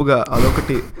వచ్చేస్తుంటుంది గబ్బుగా,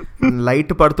 అదొకటి.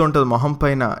 లైట్ పడుతుంటుంది మొహం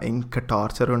పైన, ఇంకా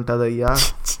టార్చర్ ఉంటుంది అయ్యా.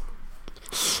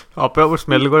 అప్పుడప్పుడు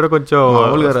స్మెల్ కూడా కొంచెం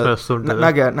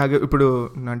నాకు ఇప్పుడు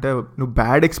అంటే నువ్వు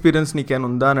బ్యాడ్ ఎక్స్పీరియన్స్ నీకేమైనా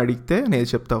ఉందా అని అడిగితే నేను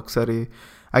చెప్తా ఒకసారి.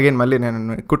 అగైన్ మళ్ళీ నేను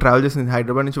ఎక్కువ ట్రావెల్ చేసింది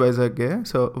హైదరాబాద్ నుంచి వైజాగ్గే.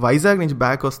 సో వైజాగ్ నుంచి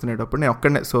బ్యాక్ వస్తునేటప్పుడు నేను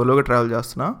ఒక్కడనే సోలోగా ట్రావెల్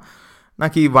చేస్తున్నా.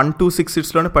 నాకు ఈ 126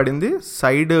 సీట్స్లోనే పడింది.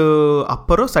 సైడ్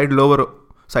అప్పరో సైడ్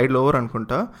లోవర్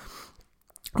అనుకుంటా.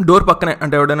 డోర్ పక్కనే,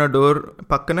 అంటే ఎవడైనా డోర్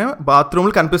పక్కనే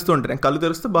బాత్రూమ్లు కనిపిస్తూ ఉంటాయి. నేను కళ్ళు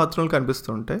తెరిస్తే బాత్రూమ్లు కనిపిస్తూ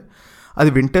ఉంటాయి. అది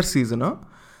వింటర్ సీజను.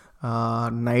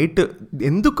 నైట్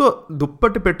ఎందుకో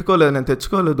దుప్పటి పెట్టుకోలేదు, నేను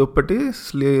తెచ్చుకోలేదు దుప్పటి,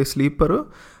 స్లీపరు.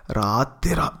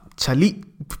 రాత్రి చలి,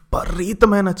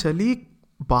 విపరీతమైన చలి,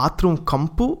 బాత్రూమ్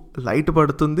కంపు, లైట్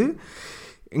పడుతుంది.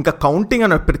 ఇంకా కౌంటింగ్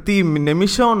అన్న ప్రతి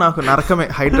నిమిషం నాకు నరకమే,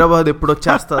 హైదరాబాద్ ఎప్పుడు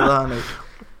వచ్చేస్తుందా అనేది.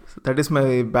 That is my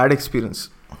bad experience.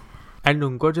 And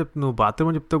ఇంకోటి నువ్వు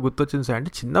బాత్రూమ్ చెప్తే గుర్తొచ్చింది సార్,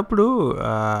 అంటే చిన్నప్పుడు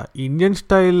ఇండియన్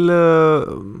స్టైల్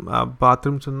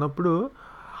బాత్రూమ్స్ ఉన్నప్పుడు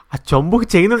ఆ చెంబుకి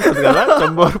చైన్ ఉంటుంది కదా,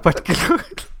 చెంబు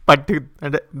పట్టి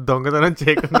అంటే దొంగతనం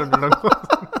చేయకుండా ఉండడం.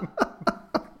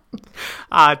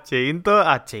 ఆ చైన్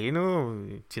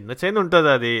చిన్న చైన్ ఉంటుంది,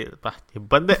 అది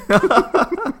ఇబ్బందే.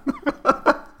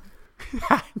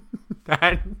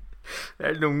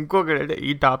 అండ్ ఇంకొకటి అంటే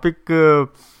ఈ టాపిక్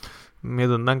మీద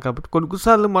ఉన్నాం కాబట్టి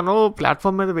కొన్నిసార్లు మనం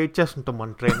ప్లాట్ఫామ్ మీద వెయిట్ చేస్తుంటాం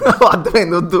మన ట్రైన్.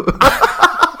 అర్థమైంది, వద్దు.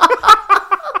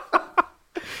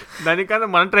 దానికన్నా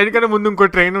మన ట్రైన్ కన్నా ముందు ఇంకో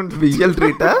ట్రైన్ ఉంటుంది. విజువల్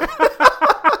ట్రీటా?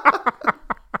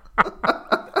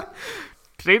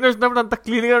 ట్రైన్ వచ్చినప్పుడు అంత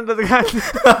క్లీన్గా ఉంటుంది కానీ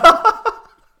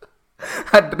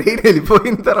ఆ ట్రైన్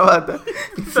వెళ్ళిపోయిన తర్వాత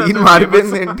సీన్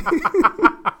మారిపోయింది ఏంటి.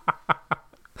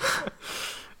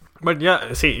 బట్ యా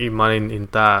మన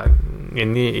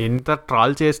ఎంత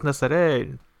ట్రాల్ చేసినా సరే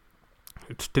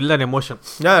it's still an emotion.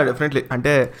 Yeah definitely.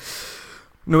 అంటే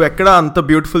నువ్వు ఎక్కడ అంత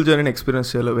బ్యూటిఫుల్ జర్నీని ఎక్స్పీరియన్స్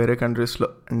చేయలేవు వేరే కంట్రీస్లో.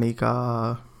 నీకు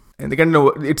ఎందుకంటే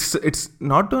నువ్వు ఇట్స్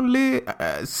నాట్ ఓన్లీ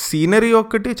సీనరీ,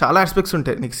 ఒకటి చాలా ఆస్పెక్ట్స్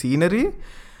ఉంటాయి నీకు. సీనరీ,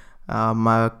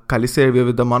 కలిసే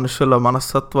వివిధ మనుషుల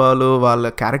మనస్తత్వాలు, వాళ్ళ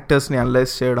క్యారెక్టర్స్ని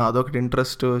అనలైజ్ చేయడం, అదొకటి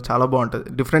ఇంట్రెస్ట్, చాలా బాగుంటుంది.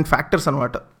 డిఫరెంట్ ఫ్యాక్టర్స్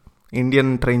అనమాట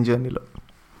ఇండియన్ ట్రైన్ జర్నీలో.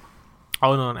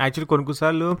 అవునవును. యాక్చువల్లీ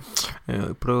కొన్నిసార్లు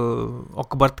ఇప్పుడు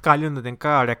ఒక బర్త్ ఖాళీ ఉంది, ఇంకా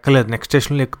ఆడు ఎక్కలేదు, నెక్స్ట్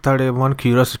స్టేషన్లో ఎక్కుతాడేమో అని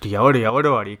క్యూరియాసిటీ.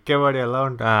 వాడు ఎక్కేవాడు ఎలా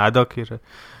ఉంటా, అదొక క్యూరియాసిటీ.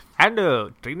 అండ్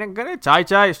ట్రైన్ ఎక్కగానే చాయ్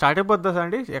స్టార్ట్ అయిపోద్దా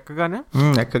అండి,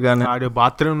 ఎక్కగానే ఆడు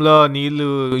బాత్రూంలో నీళ్ళు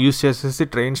యూజ్ చేసేసి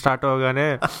ట్రైన్ స్టార్ట్ అవ్వగానే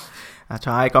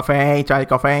చాయ్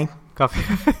కాఫీ.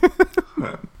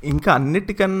 ఇంకా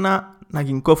అన్నిటికన్నా నాకు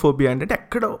ఇంకో ఫోబియా అంటే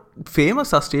ఎక్కడో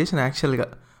ఫేమస్ ఆ స్టేషన్ యాక్చువల్గా.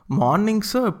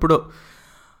 మార్నింగ్స్ ఎప్పుడో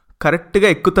కరెక్ట్గా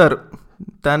ఎక్కుతారు,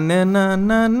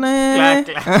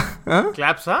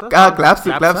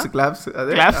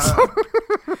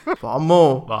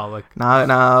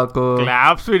 నాకు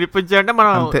క్లాప్స్ వినిపించాలంటే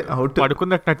మనం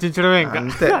పడుకున్నట్టు నచ్చించడమే. ఇంకా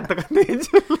అంతే.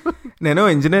 నేను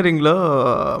ఇంజనీరింగ్లో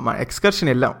మా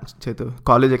ఎక్స్కర్షన్ వెళ్ళాం,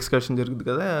 కాలేజ్ ఎక్స్కర్షన్ జరుగుతుంది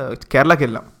కదా, కేరళకి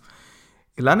వెళ్ళాం.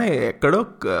 ఇలానే ఎక్కడో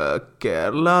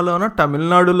కేరళలోనో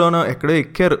తమిళనాడులోనో ఎక్కడో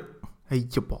ఎక్కారు.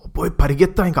 అయ్యో బాబోయ్,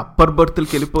 పరిగెత్తాం ఇంకా అప్పర్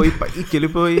బర్త్లకి వెళ్ళిపోయి పైకి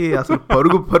వెళ్ళిపోయి అసలు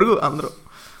పరుగు అందరూ.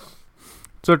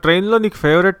 సో ట్రైన్లో నీకు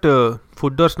ఫేవరెట్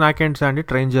ఫుడ్ ఆర్ స్నాక్ ఏంటి అండి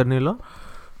ట్రైన్ జర్నీలో?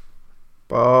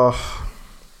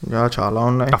 చాలా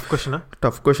ఉన్నాయి.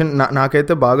 Tough question.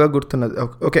 నాకైతే బాగా గుర్తున్నది.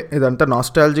 ఓకే, ఇదంతా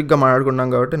నాస్టాలజిక్గా మాట్లాడుకున్నాం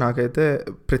కాబట్టి నాకైతే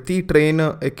ప్రతి ట్రైన్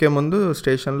ఎక్కే ముందు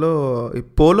స్టేషన్లో ఈ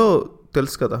పోలో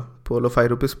తెలుసు కదా, పోలో 5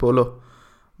 రూపీస్ పోలో,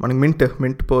 మనకి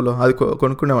మింట్ పోలో, అది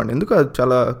కొనుక్కునేవాడిని. ఎందుకు అది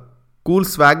చాలా కూల్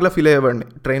స్వాగ్లా ఫీల్ అయ్యేవాడిని.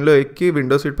 ట్రైన్లో ఎక్కి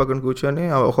విండో సీట్ పక్కన కూర్చొని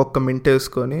ఒక్కొక్క మింట్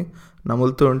వేసుకొని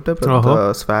నములుతూ ఉంటే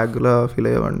స్వాగ్లా ఫీల్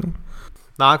అయ్యేవాడిని.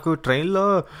 నాకు ట్రైన్లో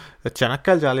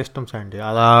చెనక్కాయలు చాలా ఇష్టం అండి.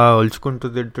 అలా ఒలుచుకుంటూ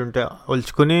తింటుంటే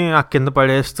ఒలుచుకుని ఆ కింద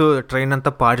పడేస్తూ ట్రైన్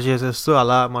అంతా పాడు చేసేస్తూ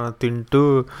అలా మనం తింటూ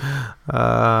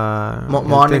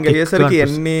మార్నింగ్ అయ్యేసరికి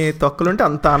ఎన్ని తొక్కలుంటే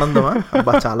అంత ఆనందమా,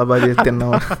 చాలా బాగా చేసి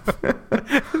తిన్నావా.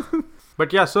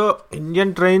 But yeah, so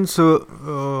Indian trains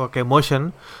ఒక ఎమోషన్.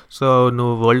 సో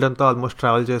నువ్వు వరల్డ్ అంతా ఆల్మోస్ట్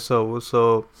ట్రావెల్ చేసావు. సో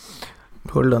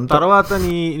తర్వాత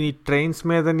నీ ట్రైన్స్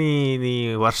మీద నీ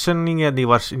వర్షన్ని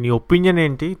నీ ఒపీనియన్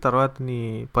ఏంటి? తర్వాత నీ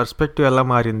పర్స్పెక్టివ్ ఎలా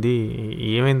మారింది?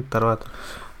 ఏమైంది తర్వాత?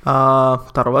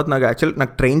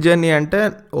 నాకు ట్రైన్ జర్నీ అంటే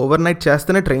ఓవర్ నైట్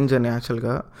చేస్తేనే ట్రైన్ జర్నీ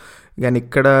యాక్చువల్గా. కానీ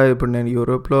ఇక్కడ ఇప్పుడు నేను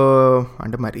యూరోప్లో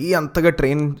అంటే మరీ అంతగా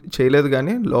ట్రైన్ చేయలేదు,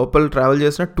 కానీ లోపల ట్రావెల్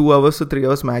చేసిన 2 hours 3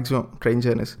 hours maximum train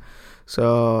journeys. So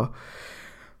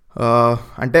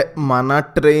అంటే మన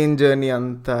ట్రైన్ జర్నీ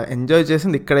అంత ఎంజాయ్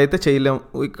చేసింది ఇక్కడైతే చేయలేము.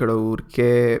 ఇక్కడ ఊరికే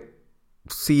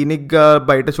సీనిక్గా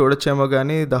బయట చూడొచ్చేమో,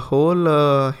 కానీ the whole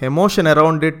emotion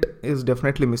around it is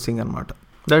definitely missing అనమాట.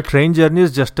 That train journey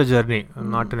is just a journey,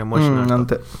 not an emotion.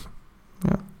 అంతే.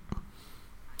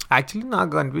 యాక్చువల్లీ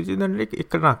నాకు అనిపించింది అంటే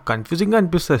ఇక్కడ నాకు కన్ఫ్యూజింగ్గా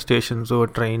అనిపిస్తుంది స్టేషన్స్,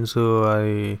 ట్రైన్స్.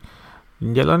 అది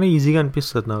ఇండియాలోనే ఈజీగా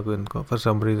అనిపిస్తుంది నాకు ఎందుకో for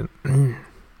some reason.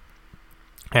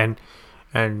 And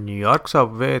New York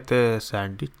subway అయితే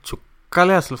శాండీ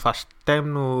చుక్కలే అసలు. ఫస్ట్ టైం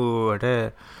నువ్వు అంటే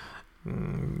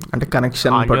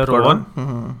కనెక్షన్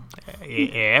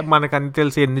మనకు అన్ని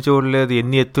తెలిసి ఎన్ని చూడలేదు,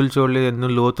 ఎన్ని ఎత్తులు చూడలేదు, ఎన్ని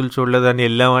లోతులు చూడలేదు అని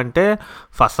వెళ్ళామంటే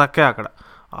ఫసక్కే అక్కడ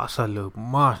అసలు.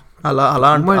 అలా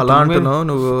అంటున్నావు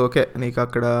నువ్వు. ఓకే, నీకు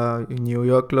అక్కడ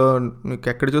న్యూయార్క్లో నీకు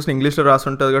ఎక్కడ చూసిన ఇంగ్లీష్లో రాసి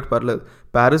ఉంటుంది కాబట్టి పర్లేదు.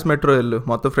 ప్యారిస్ మెట్రో వెళ్ళు,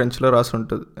 మొత్తం ఫ్రెంచ్లో రాసి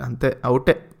ఉంటుంది, అంతే,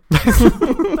 అవుటే.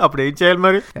 అప్పుడు ఏం చేయాలి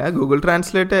మరి? గూగుల్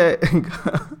ట్రాన్స్లేటే. ఇంకా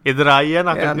ఎదురాయ్యా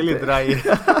నాకు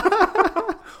ఎదురాయ్యా.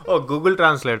 ఓ గూగుల్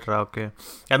ట్రాన్స్లేటరా? ఓకే.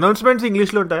 అనౌన్స్మెంట్స్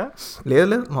ఇంగ్లీష్లో ఉంటాయా?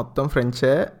 లేదు, మొత్తం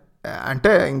ఫ్రెంచే.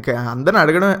 అంటే ఇంకా అందరిని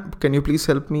అడగడం, can you please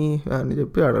help me అని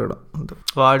చెప్పి అడగడం.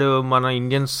 వాడు మన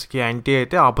ఇండియన్స్కి యాంటీ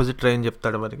అయితే ఆపోజిట్ ట్రైన్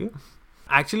చెప్తాడు మనకి.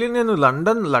 యాక్చువల్లీ నేను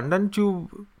లండన్ ట్యూబ్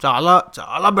చాలా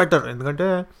చాలా బెటర్, ఎందుకంటే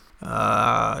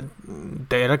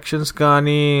డైరెక్షన్స్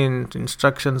కానీ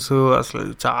ఇన్స్ట్రక్షన్స్ అసలు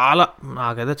చాలా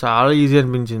నాకైతే చాలా ఈజీ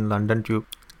అనిపించింది లండన్ ట్యూబ్.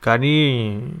 కానీ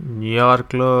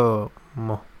న్యూయార్క్లో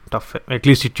టఫ్,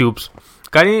 అట్లీస్ట్ ఈ ట్యూబ్స్.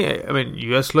 కానీ ఐ మీన్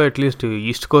యూఎస్లో అట్లీస్ట్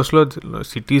ఈస్ట్ కోస్ట్లో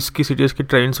సిటీస్కి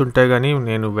ట్రైన్స్ ఉంటాయి, కానీ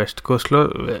నేను వెస్ట్ కోస్ట్లో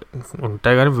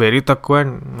ఉంటాయి కానీ వెరీ తక్కువ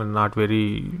అండ్ నాట్ వెరీ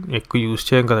ఎక్కువ యూజ్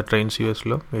చేయం కదా ట్రైన్స్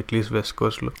యూఎస్లో, అట్లీస్ట్ వెస్ట్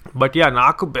కోస్ట్లో. బట్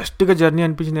నాకు బెస్ట్గా జర్నీ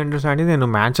అనిపించింది ఏంటంటే నేను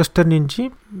మాంచెస్టర్ నుంచి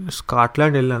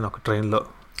స్కాట్లాండ్ వెళ్ళాను ఒక ట్రైన్లో.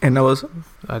 ఎన్ని అవర్స్?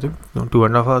 అది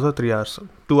 2.5 hours 3 hours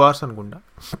 2 hours అనుకుంటా.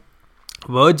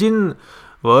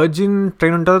 వర్జిన్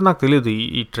ట్రైన్ ఉంటుందో నాకు తెలీదు.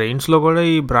 ఈ ట్రైన్స్లో కూడా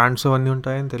ఈ బ్రాండ్స్ అవన్నీ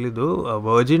ఉంటాయని తెలీదు.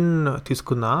 వర్జిన్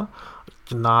తీసుకున్నా.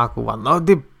 నాకు one of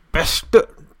the best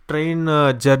train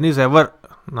journeys ever.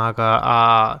 నాకు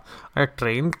ఆ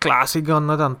ట్రైన్ క్లాసిక్గా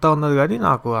ఉన్నది అంతా ఉన్నది, కానీ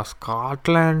నాకు ఆ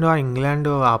స్కాట్లాండ్, ఆ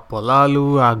ఇంగ్లాండ్, ఆ పొలాలు,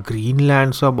 ఆ గ్రీన్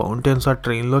ల్యాండ్స్, ఆ మౌంటైన్స్ ఆ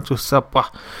ట్రైన్లో చూస్తే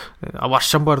ఆ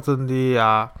వర్షం పడుతుంది,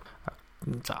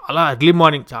 చాలా ఎర్లీ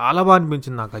మార్నింగ్, చాలా బాగా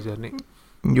అనిపించింది నాకు ఆ journey.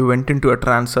 You went in to a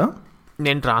trance?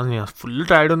 నేను ఫుల్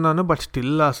టైర్డ్ ఉన్నాను, బట్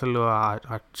స్టిల్ అసలు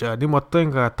ఆ జర్నీ మొత్తం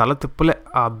ఇంకా తల తిప్పలే.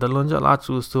 ఆ అద్దంలోంచి అలా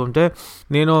చూస్తూ ఉంటే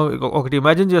నేను ఒకటి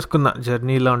ఇమాజిన్ చేసుకున్నా,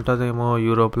 జర్నీలో ఉంటుందేమో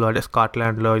యూరోప్లో, అంటే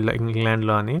స్కాట్లాండ్లో, ఇలా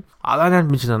ఇంగ్లాండ్లో అని. అలానే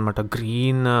అనిపించింది అనమాట.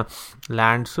 గ్రీన్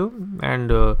ల్యాండ్స్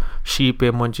అండ్ షీప్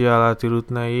ఏమొంచి అలా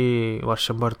తిరుగుతున్నాయి,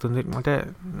 వర్షం పడుతుంది. అంటే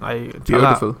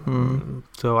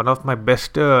so one of my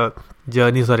best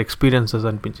journeys or experiences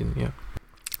అనిపించింది.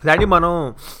 దాన్ని మనం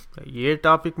ఏ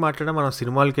టాపిక్ మాట్లాడినా మనం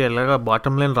సినిమాలకి ఎలాగా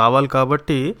బాటమ్ లైన్ రావాలి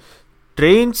కాబట్టి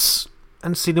ట్రైన్స్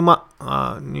అండ్ సినిమా.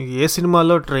 ఏ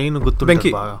సినిమాలో ట్రైన్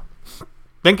గుర్తుంటుంది బాగా?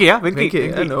 వెంకీ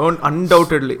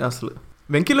అన్డౌటెడ్లీ. అసలు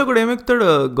వెంకీలో కూడా ఏమెక్కుతాడు?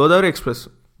 Godavari express.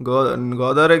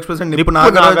 Godavari express and Nippu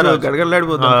Nagaraju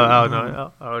గడగడలాడిపోతాడు.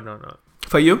 అవునవును.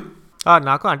 For you?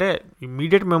 నాకు అంటే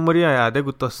ఇమ్మీడియట్ మెమరీ అదే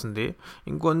గుర్తొస్తుంది.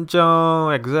 ఇంకొంచెం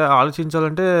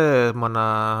ఆలోచించాలంటే మన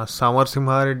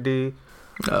సమరసింహారెడ్డి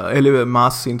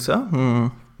మాస్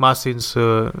సీన్స్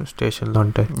స్టేషన్లో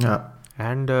ఉంటాయి.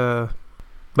 And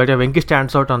but Venky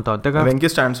stands out అంతేగా. వెంకీ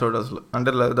స్టాండ్స్ అవుట్ అసలు.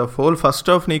 అంటే ద హోల్ ఫస్ట్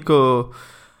ఆఫ్ నీకు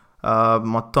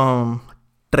మొత్తం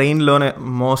ట్రైన్లోనే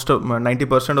most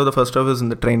 90% of the first of is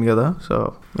in the train కదా. సో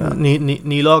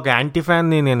నీలో ఒక యాంటీ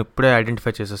ఫ్యాన్ని నేను ఇప్పుడే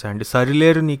ఐడెంటిఫై చేసేసాను అండి.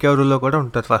 సరిలేరు నీకెవరులో కూడా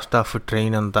ఉంటుంది ఫస్ట్ హాఫ్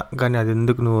ట్రైన్ అంతా, కానీ అది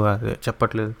ఎందుకు నువ్వు అది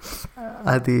చెప్పట్లేదు?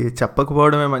 అది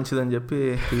చెప్పకపోవడమే మంచిదని చెప్పి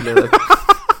ఫీల్ అయ్యారు.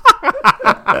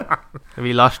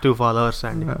 We lost 2 followers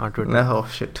అండి.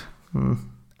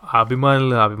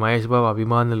 అభిమానులు, మహేష్ బాబు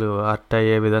అభిమానులు అర్ట్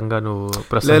అయ్యే విధంగా నువ్వు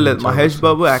లేదు. మహేష్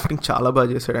బాబు యాక్టింగ్ చాలా బాగా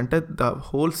చేశాడు. అంటే ద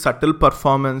హోల్ సటిల్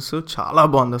పర్ఫార్మెన్స్ చాలా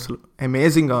బాగుంది, అసలు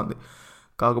అమేజింగ్గా ఉంది.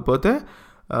 కాకపోతే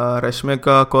రష్మిక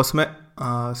కోసమే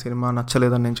సినిమా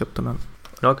నచ్చలేదని నేను చెప్తున్నాను.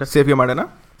 ఓకే, సేఫ్గా మాడేనా?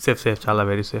 సేఫ్, చాలా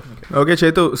very safe. Okay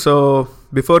Chaitu, so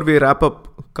before we wrap up,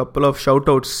 couple of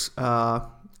shout outs.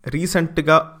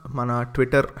 రీసెంట్గా మన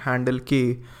ట్విట్టర్ హ్యాండిల్కి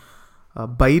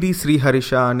బైరీ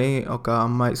శ్రీహరిష అని ఒక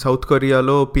అమ్మాయి సౌత్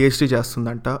కొరియాలో పిహెచ్డి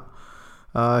చేస్తుందంట.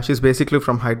 She is basically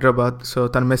from Hyderabad. So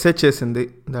తను మెసేజ్ చేసింది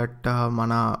దట్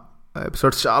మన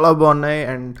ఎపిసోడ్స్ చాలా బాగున్నాయి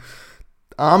అండ్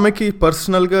ఆమెకి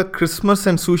పర్సనల్గా క్రిస్మస్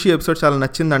అండ్ సూషీ ఎపిసోడ్ చాలా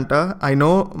నచ్చిందంట. ఐ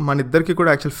నో మన ఇద్దరికి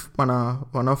కూడా యాక్చువల్ మన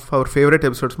one of our favourite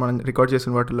episodes మనం రికార్డ్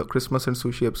చేసిన వాటిలో క్రిస్మస్ అండ్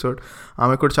సూషీ ఎపిసోడ్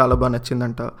ఆమెకు కూడా చాలా బాగా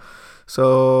నచ్చిందంట. So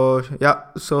yeah,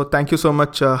 so thank you so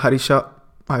much Harisha.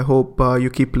 I hope you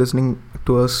keep listening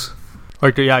to us.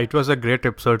 It was a great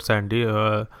episodes అండి.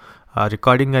 ఆ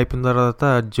రికార్డింగ్ అయిపోయిన తర్వాత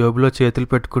జోబులో చేతులు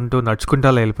పెట్టుకుంటూ నడుచుకుంటూ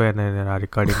అలా వెళ్ళిపోయాను నేను ఆ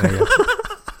రికార్డింగ్ అయ్యా.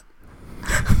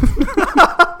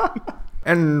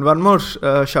 And one more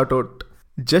shout out,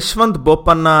 Jaswanth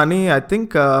Boppanna అని. ఐ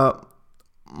థింక్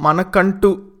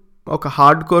మనకంటూ ఒక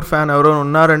హార్డ్ కోర్ ఫ్యాన్ ఎవరైనా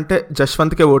ఉన్నారంటే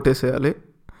జశ్వంత్కే ఓటేసేయాలి.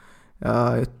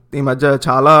 ఈ మధ్య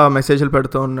చాలా మెసేజ్లు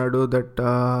పెడుతూ ఉన్నాడు దట్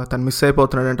తను మిస్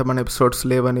అయిపోతున్నాడు అంటే మన ఎపిసోడ్స్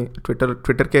లేవని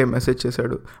ట్విట్టర్కే మెసేజ్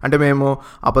చేశాడు. అంటే మేము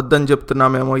అబద్ధం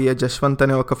చెప్తున్నామేమో, ఏ జశ్వంత్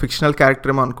అనే ఒక ఫిక్షనల్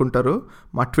క్యారెక్టర్ ఏమో అనుకుంటారు.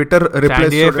 మా ట్విట్టర్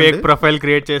ఫేక్ ప్రొఫైల్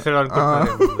క్రియేట్ చేశాడు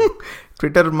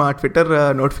అనుకుంటున్నారు. మా ట్విట్టర్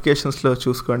నోటిఫికేషన్స్లో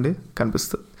చూసుకోండి,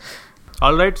 కనిపిస్తుంది.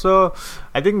 All right. So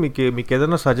I think మీకు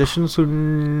ఏదైనా సజెషన్స్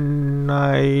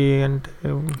ఉన్నాయి అంటే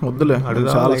వద్దులే,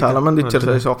 చాలా మంది ఇచ్చారు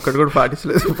సజెషన్, ఒక్కటి కూడా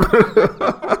పాటించలేదు ఇప్పుడు.